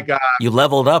 man, like. You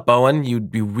leveled up, Owen. You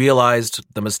realized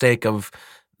the mistake of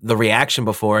the reaction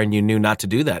before and you knew not to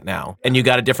do that now. And you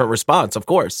got a different response, of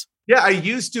course. Yeah, I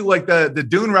used to, like the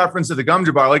Dune reference of the gum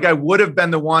jabbar. Like I would have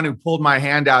been the one who pulled my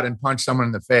hand out and punched someone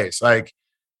in the face. Like,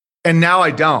 and now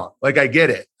I don't. Like I get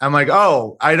it. I'm like,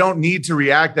 oh, I don't need to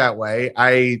react that way.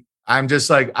 I'm just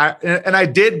like, I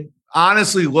did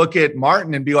honestly look at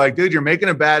Martin and be like, dude, you're making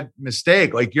a bad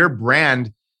mistake. Like your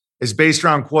brand is based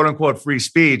around quote unquote free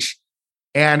speech.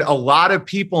 And a lot of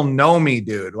people know me,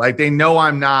 dude. Like they know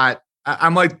I'm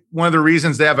like one of the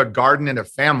reasons they have a garden and a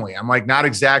family. I'm like not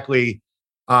exactly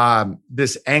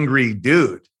this angry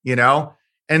dude, you know?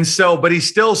 And so, but he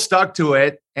still stuck to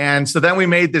it. And so then we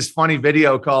made this funny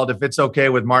video called If It's Okay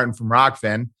with Martin from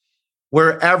Rockfin,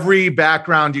 where every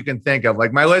background you can think of,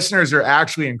 like my listeners are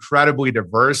actually incredibly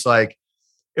diverse. Like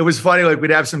it was funny, like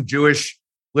we'd have some Jewish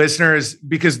listeners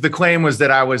because the claim was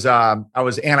that I was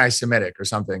anti-Semitic or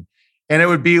something. And it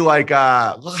would be like,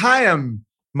 hi, I'm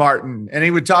Martin. And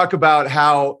he would talk about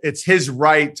how it's his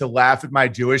right to laugh at my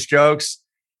Jewish jokes.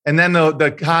 And then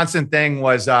the constant thing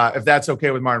was, if that's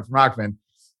okay with Martin from Rockfin.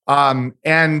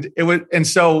 And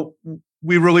so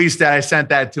we released that. I sent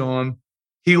that to him.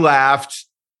 He laughed,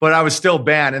 but I was still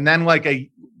banned. And then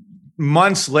like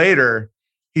months later,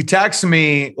 he texts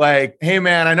me like, hey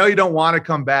man, I know you don't want to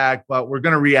come back, but we're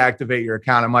going to reactivate your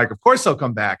account. I'm like, of course I'll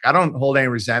come back. I don't hold any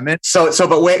resentment.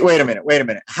 But wait a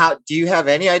minute. How do you have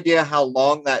any idea how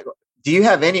long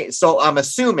so I'm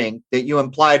assuming that you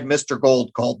implied Mr.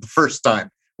 Gold called the first time.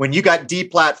 When you got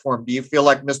deplatformed, do you feel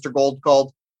like Mr. Gold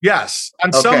called? Yes.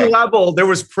 On some level, there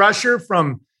was pressure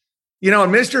from, and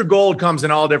Mr. Gold comes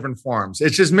in all different forms.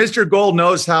 It's just Mr. Gold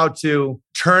knows how to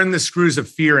turn the screws of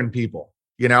fear in people,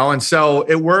 and so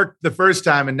it worked the first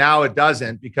time and now it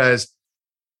doesn't because,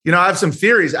 I have some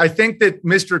theories. I think that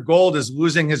Mr. Gold is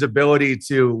losing his ability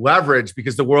to leverage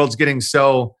because the world's getting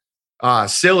so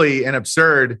silly and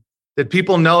absurd that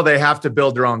people know they have to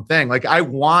build their own thing. Like I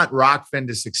want Rockfin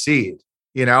to succeed,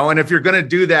 and if you're going to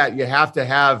do that, you have to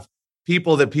have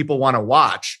people that people want to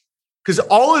watch because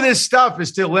all of this stuff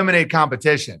is to eliminate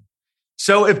competition.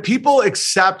 So if people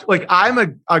accept, like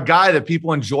I'm a guy that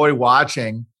people enjoy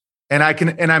watching and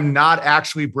I'm not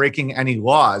actually breaking any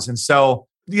laws. And so,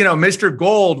 Mr.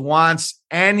 Gold wants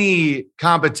any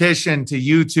competition to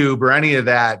YouTube or any of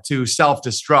that to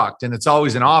self-destruct. And it's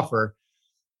always an offer.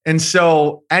 And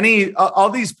so all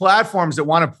these platforms that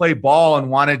want to play ball and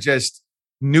want to just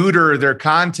neuter their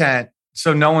content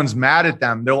so no one's mad at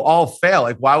them, they'll all fail.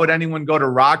 Like, why would anyone go to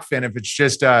Rockfin if it's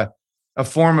just a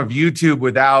form of YouTube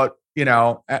without,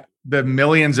 the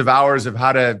millions of hours of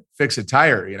how to fix a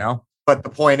tire, But the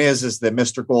point is that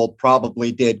Mr. Gold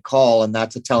probably did call, and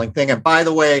that's a telling thing. And by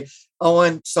the way,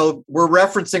 Owen, so we're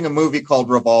referencing a movie called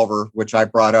Revolver, which I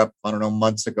brought up, I don't know,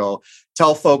 months ago.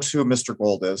 Tell folks who Mr.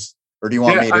 Gold is, or do you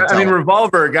want me to tell them?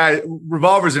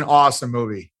 Revolver is an awesome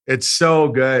movie. It's so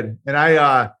good. And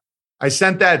I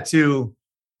sent that to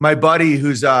my buddy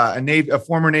who's a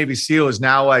former Navy SEAL, is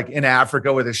now like in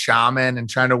Africa with a shaman and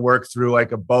trying to work through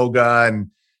like a boga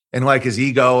and like his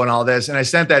ego and all this. And I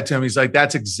sent that to him. He's like,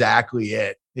 that's exactly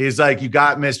it. He's like, you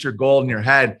got Mr. Gold in your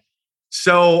head.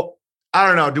 So I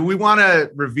don't know. Do we want to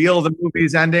reveal the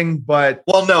movie's ending?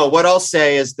 Well, no, what I'll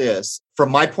say is this. From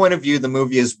my point of view, the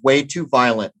movie is way too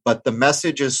violent, but the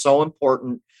message is so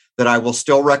important that I will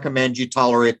still recommend you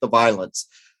tolerate the violence.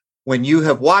 When you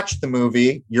have watched the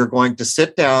movie, you're going to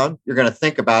sit down, you're going to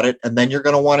think about it, and then you're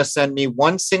going to want to send me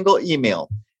one single email.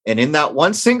 And in that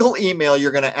one single email,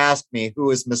 you're going to ask me,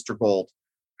 who is Mr. Gold?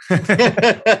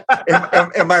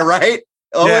 am I right,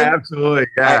 Owen? Yeah, absolutely.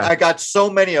 Yeah. I got so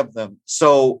many of them.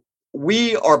 So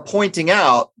we are pointing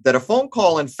out that a phone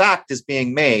call, in fact, is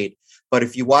being made. But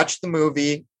if you watch the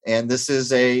movie, and this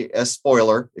is a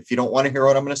spoiler, if you don't want to hear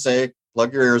what I'm going to say,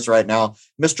 plug your ears right now.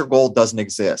 Mr. Gold doesn't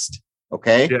exist.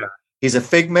 Okay. Yeah. He's a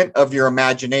figment of your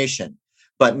imagination.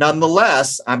 But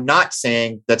nonetheless, I'm not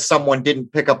saying that someone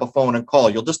didn't pick up a phone and call.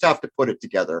 You'll just have to put it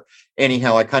together.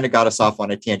 Anyhow, I kind of got us off on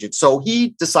a tangent. So he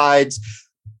decides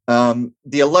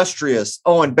the illustrious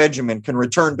Owen Benjamin can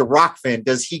return to Rockfin.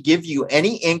 Does he give you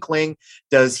any inkling?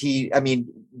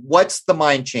 What's the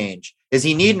mind change? Is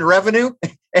he needing revenue?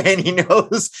 And he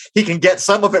knows he can get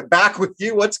some of it back with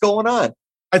you? What's going on?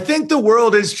 I think the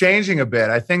world is changing a bit.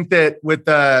 I think that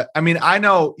I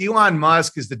know Elon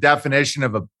Musk is the definition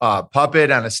of a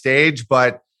puppet on a stage,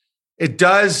 but it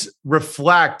does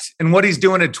reflect, and what he's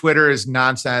doing at Twitter is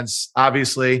nonsense,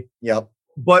 obviously. Yep.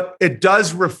 But it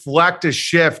does reflect a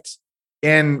shift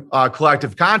in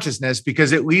collective consciousness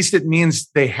because at least it means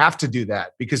they have to do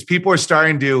that because people are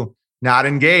starting to not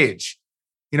engage.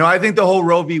 I think the whole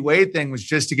Roe v. Wade thing was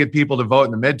just to get people to vote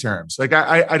in the midterms. Like,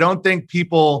 I don't think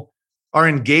people are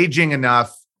engaging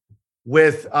enough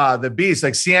with the beast.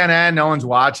 Like CNN, no one's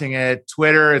watching it.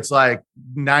 Twitter, it's like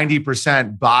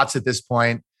 90% bots at this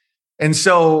point. And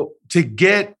so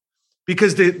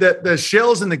because the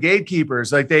shills and the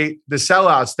gatekeepers, like the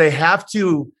sellouts, they have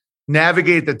to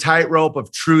navigate the tightrope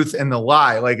of truth and the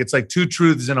lie. Like it's like two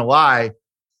truths and a lie.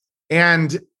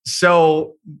 And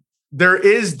so there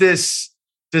is this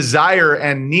desire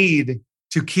and need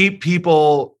to keep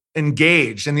people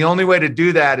engaged. And the only way to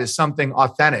do that is something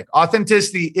authentic.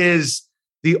 Authenticity is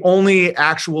the only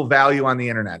actual value on the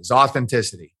internet, is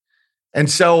authenticity. And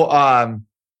so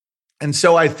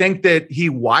I think that he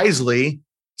wisely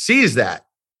sees that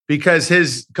because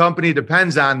his company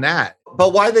depends on that.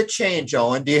 But why the change,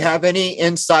 Owen? Do you have any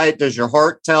insight? Does your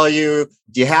heart tell you?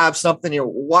 Do you have something?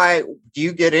 Why do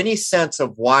you get any sense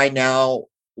of why now?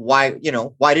 Why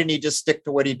didn't he just stick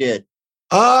to what he did?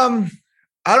 I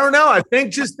don't know. I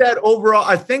think just that overall,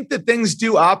 I think that things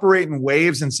do operate in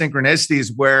waves and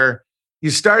synchronicities where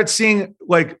you start seeing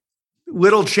like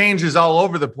little changes all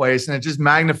over the place and it just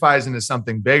magnifies into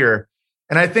something bigger.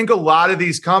 And I think a lot of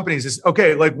these companies is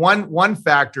okay. Like one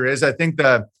factor is I think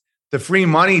the free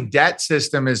money debt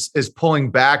system is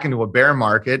pulling back into a bear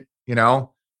market. You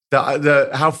know, the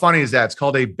how funny is that? It's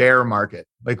called a bear market,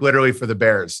 like literally for the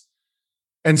bears.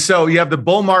 And so you have the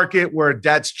bull market where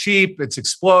debt's cheap, it's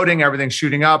exploding, everything's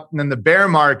shooting up. And then the bear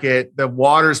market, the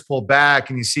waters pull back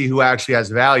and you see who actually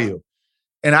has value.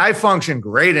 And I function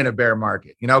great in a bear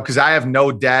market, you know, because I have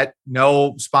no debt,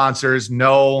 no sponsors,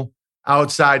 no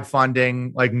outside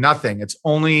funding, like nothing. It's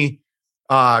only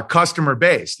customer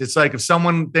based. It's like if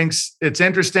someone thinks it's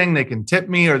interesting, they can tip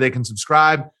me or they can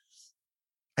subscribe.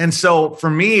 And so for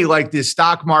me, like the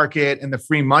stock market and the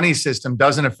free money system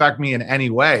doesn't affect me in any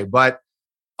way. But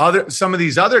some of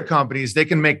these other companies, they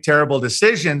can make terrible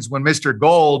decisions when Mr.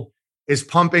 Gold is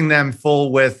pumping them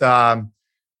full of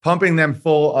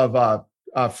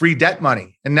free debt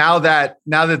money. And now that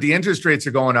the interest rates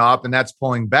are going up and that's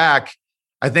pulling back,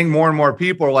 I think more and more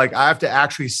people are like, I have to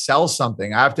actually sell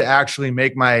something. I have to actually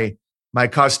make my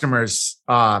customers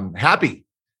happy.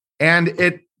 And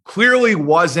it clearly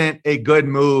wasn't a good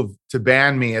move to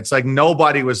ban me. It's like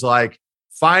nobody was like,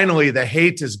 finally, the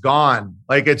hate is gone.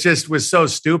 Like it just was so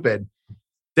stupid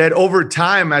that over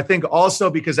time, I think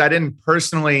also because I didn't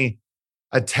personally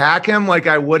attack him like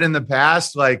I would in the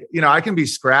past, like, you know, I can be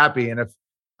scrappy. And if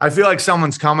I feel like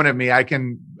someone's coming at me, I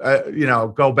can,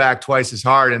 go back twice as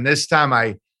hard. And this time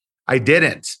I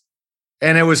didn't.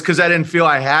 And it was because I didn't feel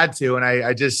I had to. And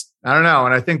I don't know.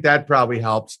 And I think that probably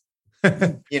helped.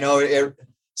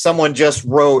 Someone just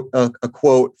wrote a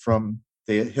quote from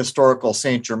the historical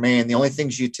Saint Germain. The only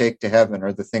things you take to heaven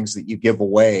are the things that you give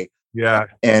away. Yeah.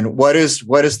 And what is the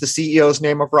CEO's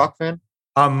name of Rockfin?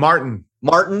 Martin.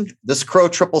 Martin, this Crow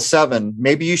 777.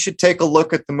 Maybe you should take a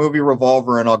look at the movie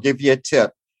Revolver, and I'll give you a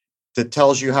tip that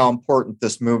tells you how important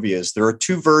this movie is. There are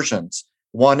two versions.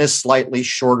 One is slightly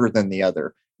shorter than the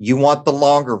other. You want the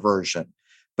longer version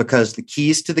because the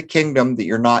keys to the kingdom that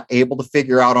you're not able to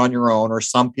figure out on your own, or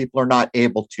some people are not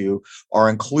able to, are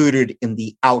included in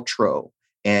the outro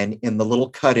and in the little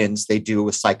cut-ins they do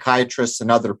with psychiatrists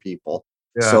and other people.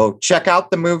 Yeah. So check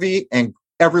out the movie, and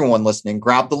everyone listening,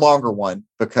 grab the longer one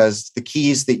because the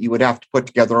keys that you would have to put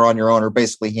together on your own are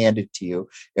basically handed to you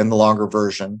in the longer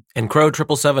version. And Crow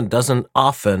 777 doesn't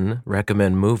often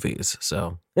recommend movies,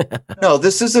 so. No,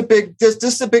 this is a big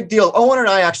deal. Owen and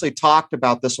I actually talked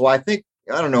about this. Well, it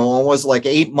was like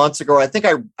 8 months ago. I think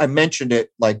I mentioned it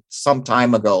like some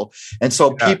time ago. And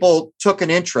so people took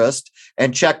an interest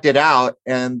and checked it out.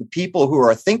 And the people who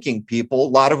are thinking people, a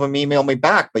lot of them emailed me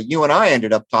back, but you and I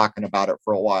ended up talking about it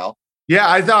for a while. Yeah,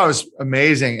 I thought it was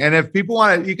amazing. And if people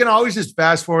want to, you can always just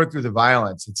fast forward through the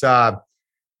violence. It's I've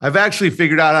actually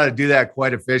figured out how to do that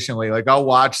quite efficiently. Like I'll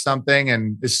watch something,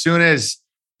 and as soon as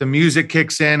the music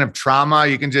kicks in of trauma,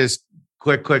 you can just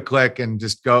click, and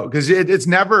just go, because it's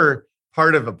never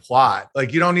part of a plot.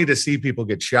 Like you don't need to see people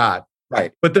get shot.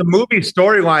 Right. But the movie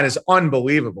storyline is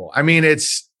unbelievable. I mean,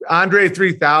 it's Andre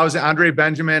 3000, Andre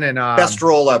Benjamin, and best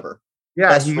role ever. Yeah,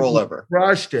 best role ever.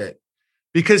 Crushed it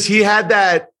because he had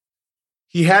that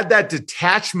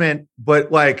detachment,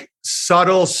 but like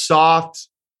subtle, soft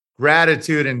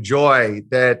gratitude and joy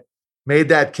that made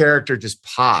that character just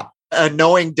pop. A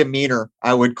knowing demeanor,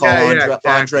 I would call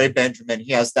Andre Benjamin.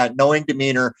 He has that knowing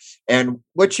demeanor. And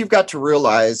what you've got to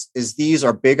realize is these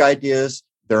are big ideas,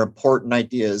 they're important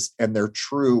ideas, and they're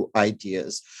true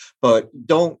ideas. But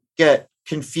don't get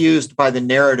confused by the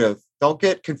narrative. Don't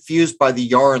get confused by the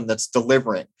yarn that's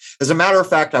delivering. As a matter of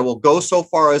fact, I will go so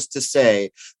far as to say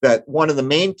that one of the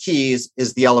main keys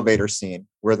is the elevator scene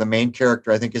where the main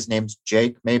character, I think his name's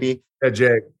Jake, maybe. Yeah,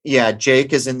 Jake. Yeah,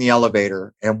 Jake is in the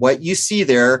elevator. And what you see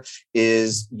there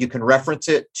is you can reference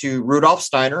it to Rudolf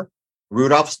Steiner.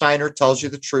 Rudolf Steiner tells you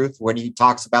the truth when he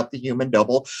talks about the human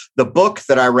double. The book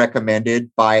that I recommended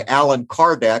by Alan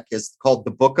Kardec is called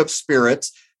The Book of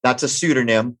Spirits. That's a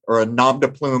pseudonym or a nom de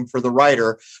plume for the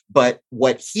writer. But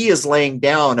what he is laying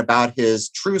down about his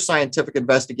true scientific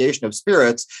investigation of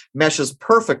spirits meshes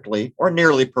perfectly or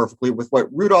nearly perfectly with what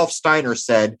Rudolf Steiner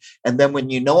said. And then when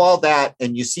you know all that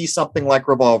and you see something like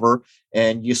Revolver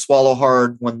and you swallow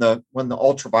hard when the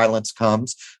ultraviolence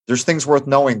comes, there's things worth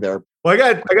knowing there. Well,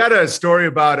 I got a story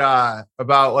about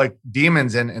like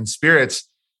demons and spirits,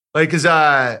 like,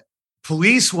 because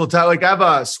police will tell, like, I have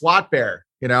a SWAT bear,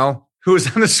 who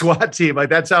was on the SWAT team. Like,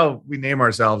 that's how we name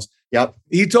ourselves. Yep.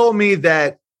 He told me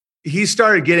that he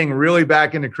started getting really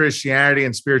back into Christianity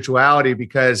and spirituality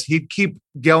because he'd keep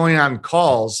going on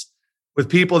calls with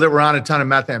people that were on a ton of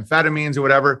methamphetamines or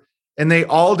whatever, and they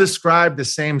all described the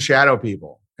same shadow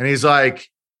people. And he's like,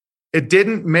 it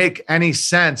didn't make any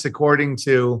sense according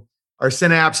to our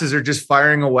synapses are just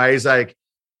firing away. He's like,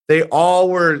 they all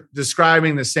were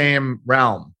describing the same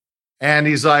realm. And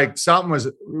he's like, something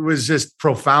was just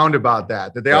profound about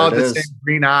that they all had the same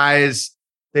green eyes.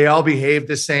 They all behaved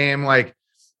the same. Like,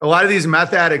 a lot of these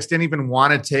meth addicts didn't even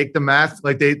want to take the meth.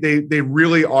 Like, they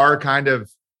really are kind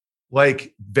of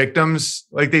like victims.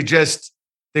 Like, they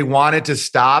want it to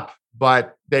stop,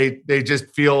 but they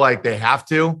just feel like they have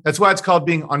to. That's why it's called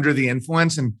being under the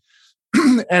influence. And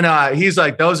he's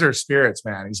like, those are spirits,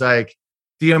 man. He's like,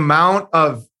 the amount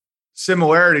of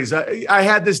similarities. I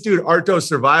had this dude, Arto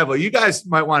Survival. You guys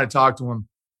might want to talk to him.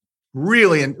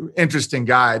 Really interesting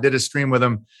guy. I did a stream with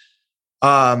him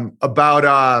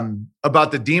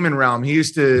about the demon realm. He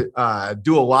used to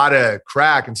do a lot of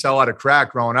crack and sell a lot of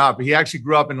crack growing up. He actually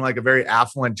grew up in like a very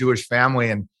affluent Jewish family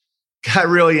and got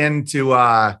really into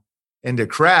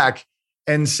crack.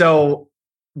 And so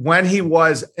when he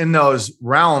was in those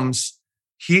realms,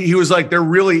 he was like, there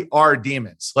really are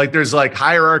demons. Like, there's like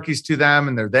hierarchies to them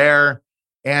and they're there.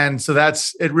 And so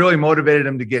it really motivated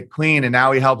him to get clean. And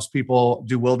now he helps people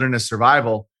do wilderness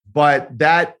survival. But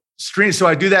that stream, so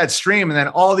I do that stream and then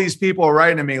all these people are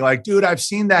writing to me like, dude, I've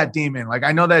seen that demon. Like,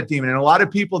 I know that demon. And a lot of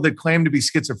people that claim to be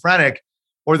schizophrenic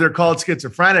or they're called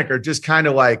schizophrenic are just kind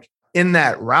of like in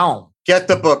that realm. Get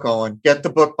the book, Owen. Get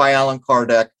the book by Alan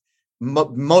Kardec.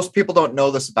 Most people don't know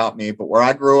this about me, but where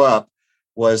I grew up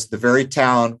was the very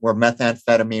town where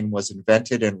methamphetamine was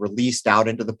invented and released out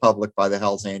into the public by the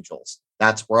Hells Angels.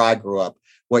 That's where I grew up.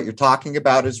 What you're talking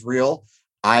about is real.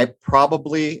 I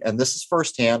probably, and this is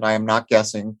firsthand, I am not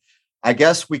guessing, I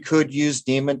guess we could use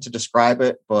demon to describe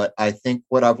it, but I think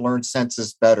what I've learned since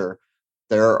is better.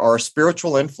 There are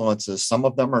spiritual influences. Some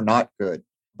of them are not good.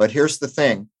 But here's the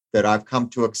thing that I've come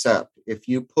to accept. If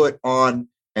you put on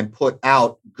and put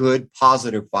out good,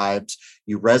 positive vibes,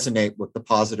 you resonate with the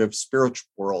positive spiritual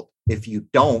world. If you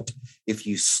don't, if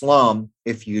you slum,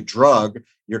 if you drug,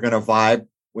 you're going to vibe.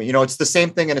 Well, it's the same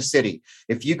thing in a city.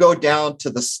 If you go down to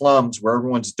the slums where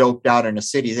everyone's doped out in a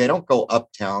city, they don't go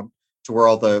uptown to where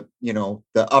all the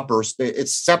uppers,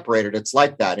 it's separated. It's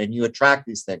like that. And you attract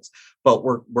these things. But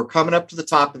we're coming up to the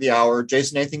top of the hour.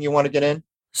 Jason, anything you want to get in?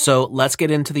 So let's get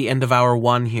into the end of hour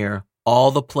one here.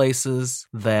 All the places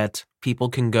that people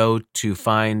can go to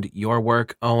find your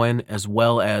work, Owen, as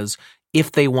well as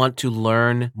if they want to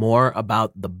learn more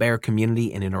about the bear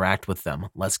community and interact with them.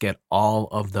 Let's get all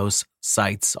of those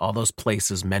sites, all those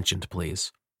places mentioned,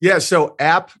 please. Yeah, so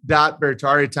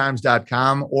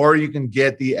app.beartariatimes.com, or you can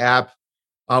get the app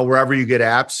wherever you get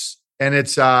apps. And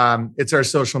it's our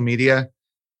social media,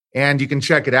 and you can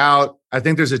check it out. I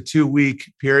think there's a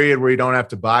 2-week period where you don't have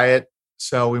to buy it.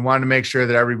 So we wanted to make sure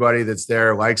that everybody that's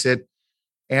there likes it.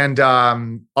 And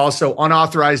also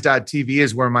unauthorized.tv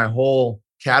is where my whole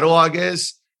catalog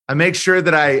is. I make sure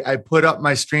that I put up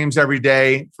my streams every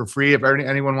day for free if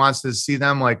anyone wants to see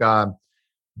them, like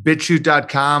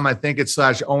BitChute.com. I think it's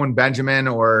 /Owen Benjamin,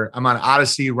 or I'm on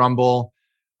Odyssey, Rumble,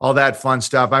 all that fun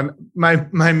stuff.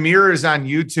 My mirrors on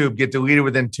YouTube get deleted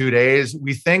within 2 days.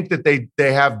 We think that they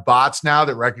have bots now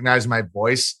that recognize my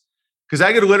voice, because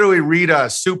I could literally read a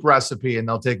soup recipe and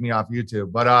they'll take me off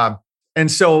YouTube. But and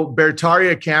so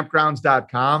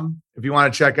BeartariaCampgrounds.com if you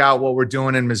want to check out what we're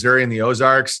doing in Missouri and the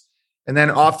Ozarks. And then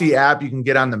off the app, you can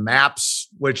get on the maps,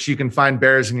 which you can find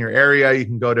bears in your area. You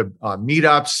can go to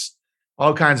meetups,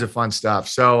 all kinds of fun stuff.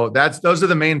 So those are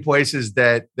the main places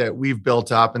that we've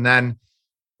built up. And then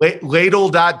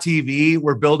ladle.tv,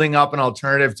 we're building up an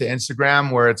alternative to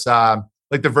Instagram where it's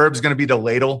like the verb's going to be to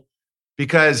ladle,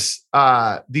 because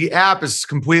the app is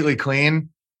completely clean,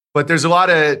 but there's a lot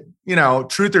of,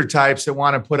 truther types that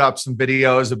want to put up some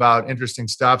videos about interesting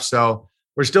stuff. So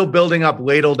we're still building up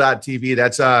ladle.tv.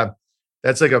 That's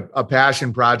like a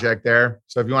passion project there.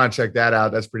 So if you want to check that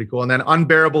out, that's pretty cool. And then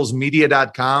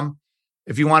unbearablesmedia.com.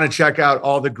 If you want to check out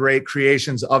all the great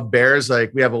creations of bears,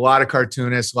 like we have a lot of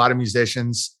cartoonists, a lot of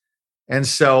musicians, And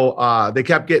so they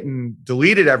kept getting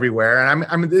deleted everywhere. And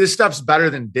I mean, this stuff's better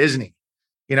than Disney,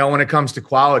 when it comes to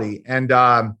quality. And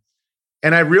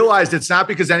I realized it's not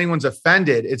because anyone's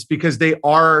offended. It's because they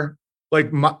are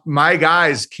like my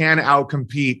guys can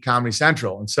outcompete Comedy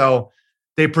Central. And so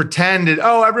they pretended,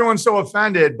 everyone's so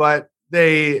offended, but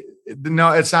no,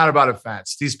 it's not about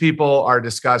offense. These people are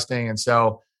disgusting. And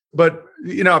so, but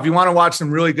if you want to watch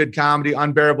some really good comedy,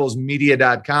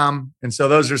 unbearablesmedia.com. And so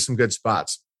those are some good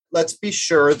spots. Let's be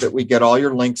sure that we get all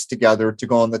your links together to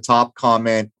go on the top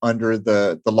comment under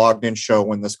the logged in show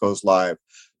when this goes live.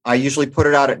 I usually put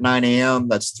it out at 9 a.m.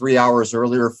 That's 3 hours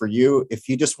earlier for you. If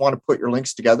you just want to put your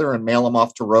links together and mail them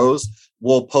off to Rose,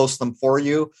 we'll post them for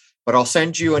you. But I'll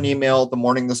send you an email the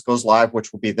morning this goes live,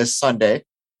 which will be this Sunday.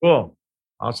 Cool.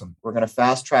 Awesome. We're going to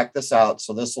fast track this out.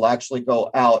 So this will actually go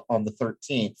out on the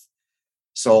 13th.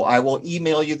 So I will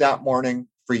email you that morning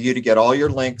for you to get all your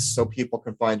links so people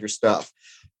can find your stuff.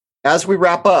 As we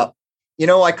wrap up,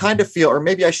 I kind of feel, or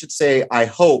maybe I should say, I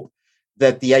hope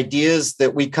that the ideas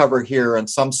that we cover here in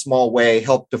some small way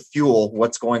help to fuel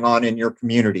what's going on in your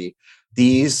community.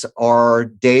 These are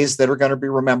days that are going to be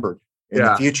remembered in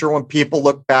the future. When people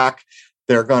look back,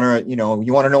 they're going to, you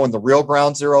want to know when the real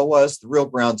ground zero was? The real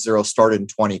ground zero started in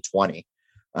 2020.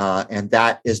 And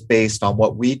that is based on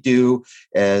what we do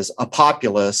as a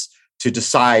populace to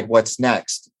decide what's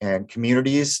next. And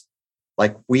communities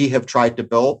like we have tried to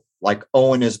build, like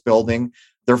Owen is building,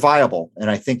 they're viable. And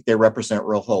I think they represent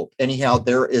real hope. Anyhow,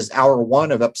 there is hour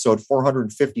 1 of episode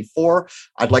 454.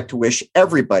 I'd like to wish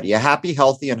everybody a happy,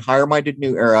 healthy, and higher-minded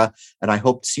new era. And I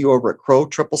hope to see you over at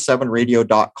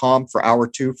crow777radio.com for hour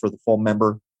 2 for the full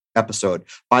member episode.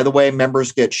 By the way,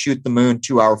 members get Shoot the Moon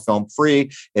 2-hour film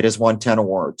free. It has won 10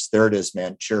 awards. There it is,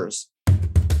 man. Cheers.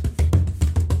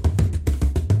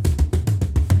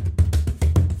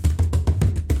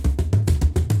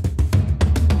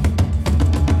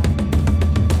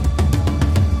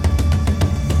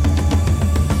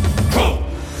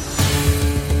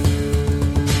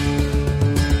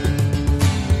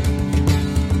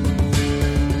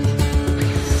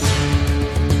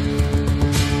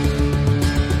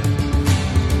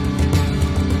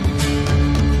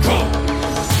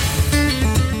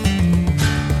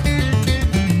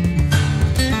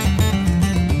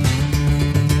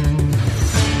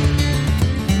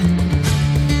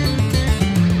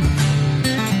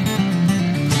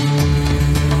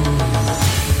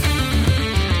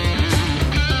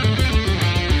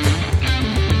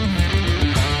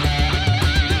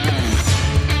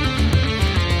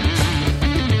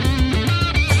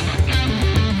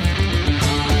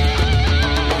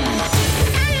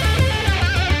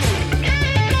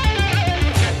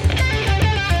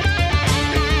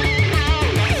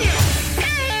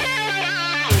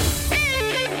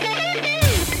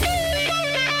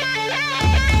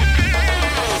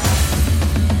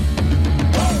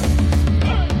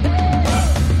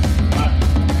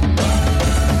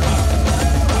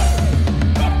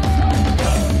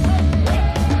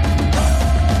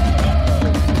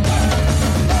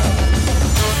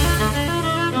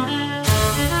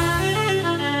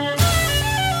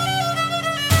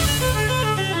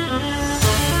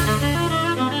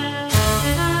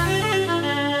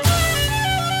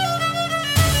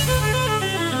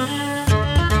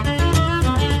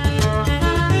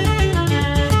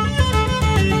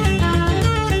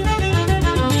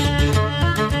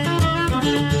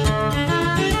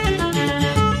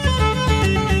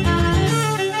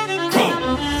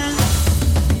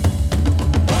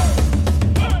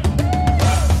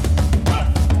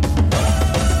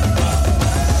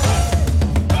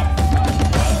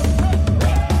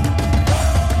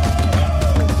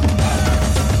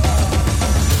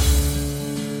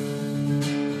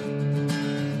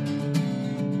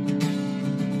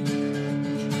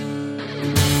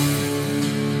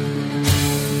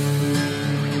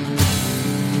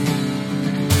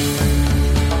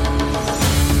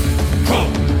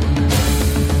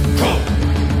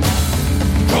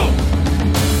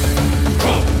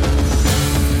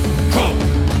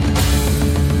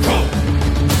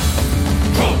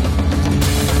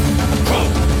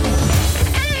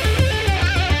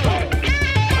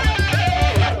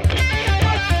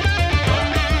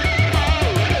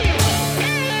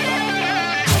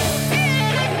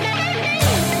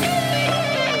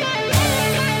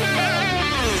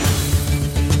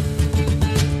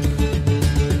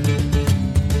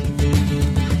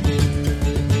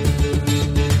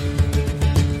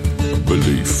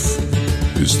 Belief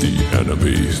is the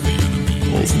enemy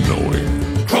of knowing.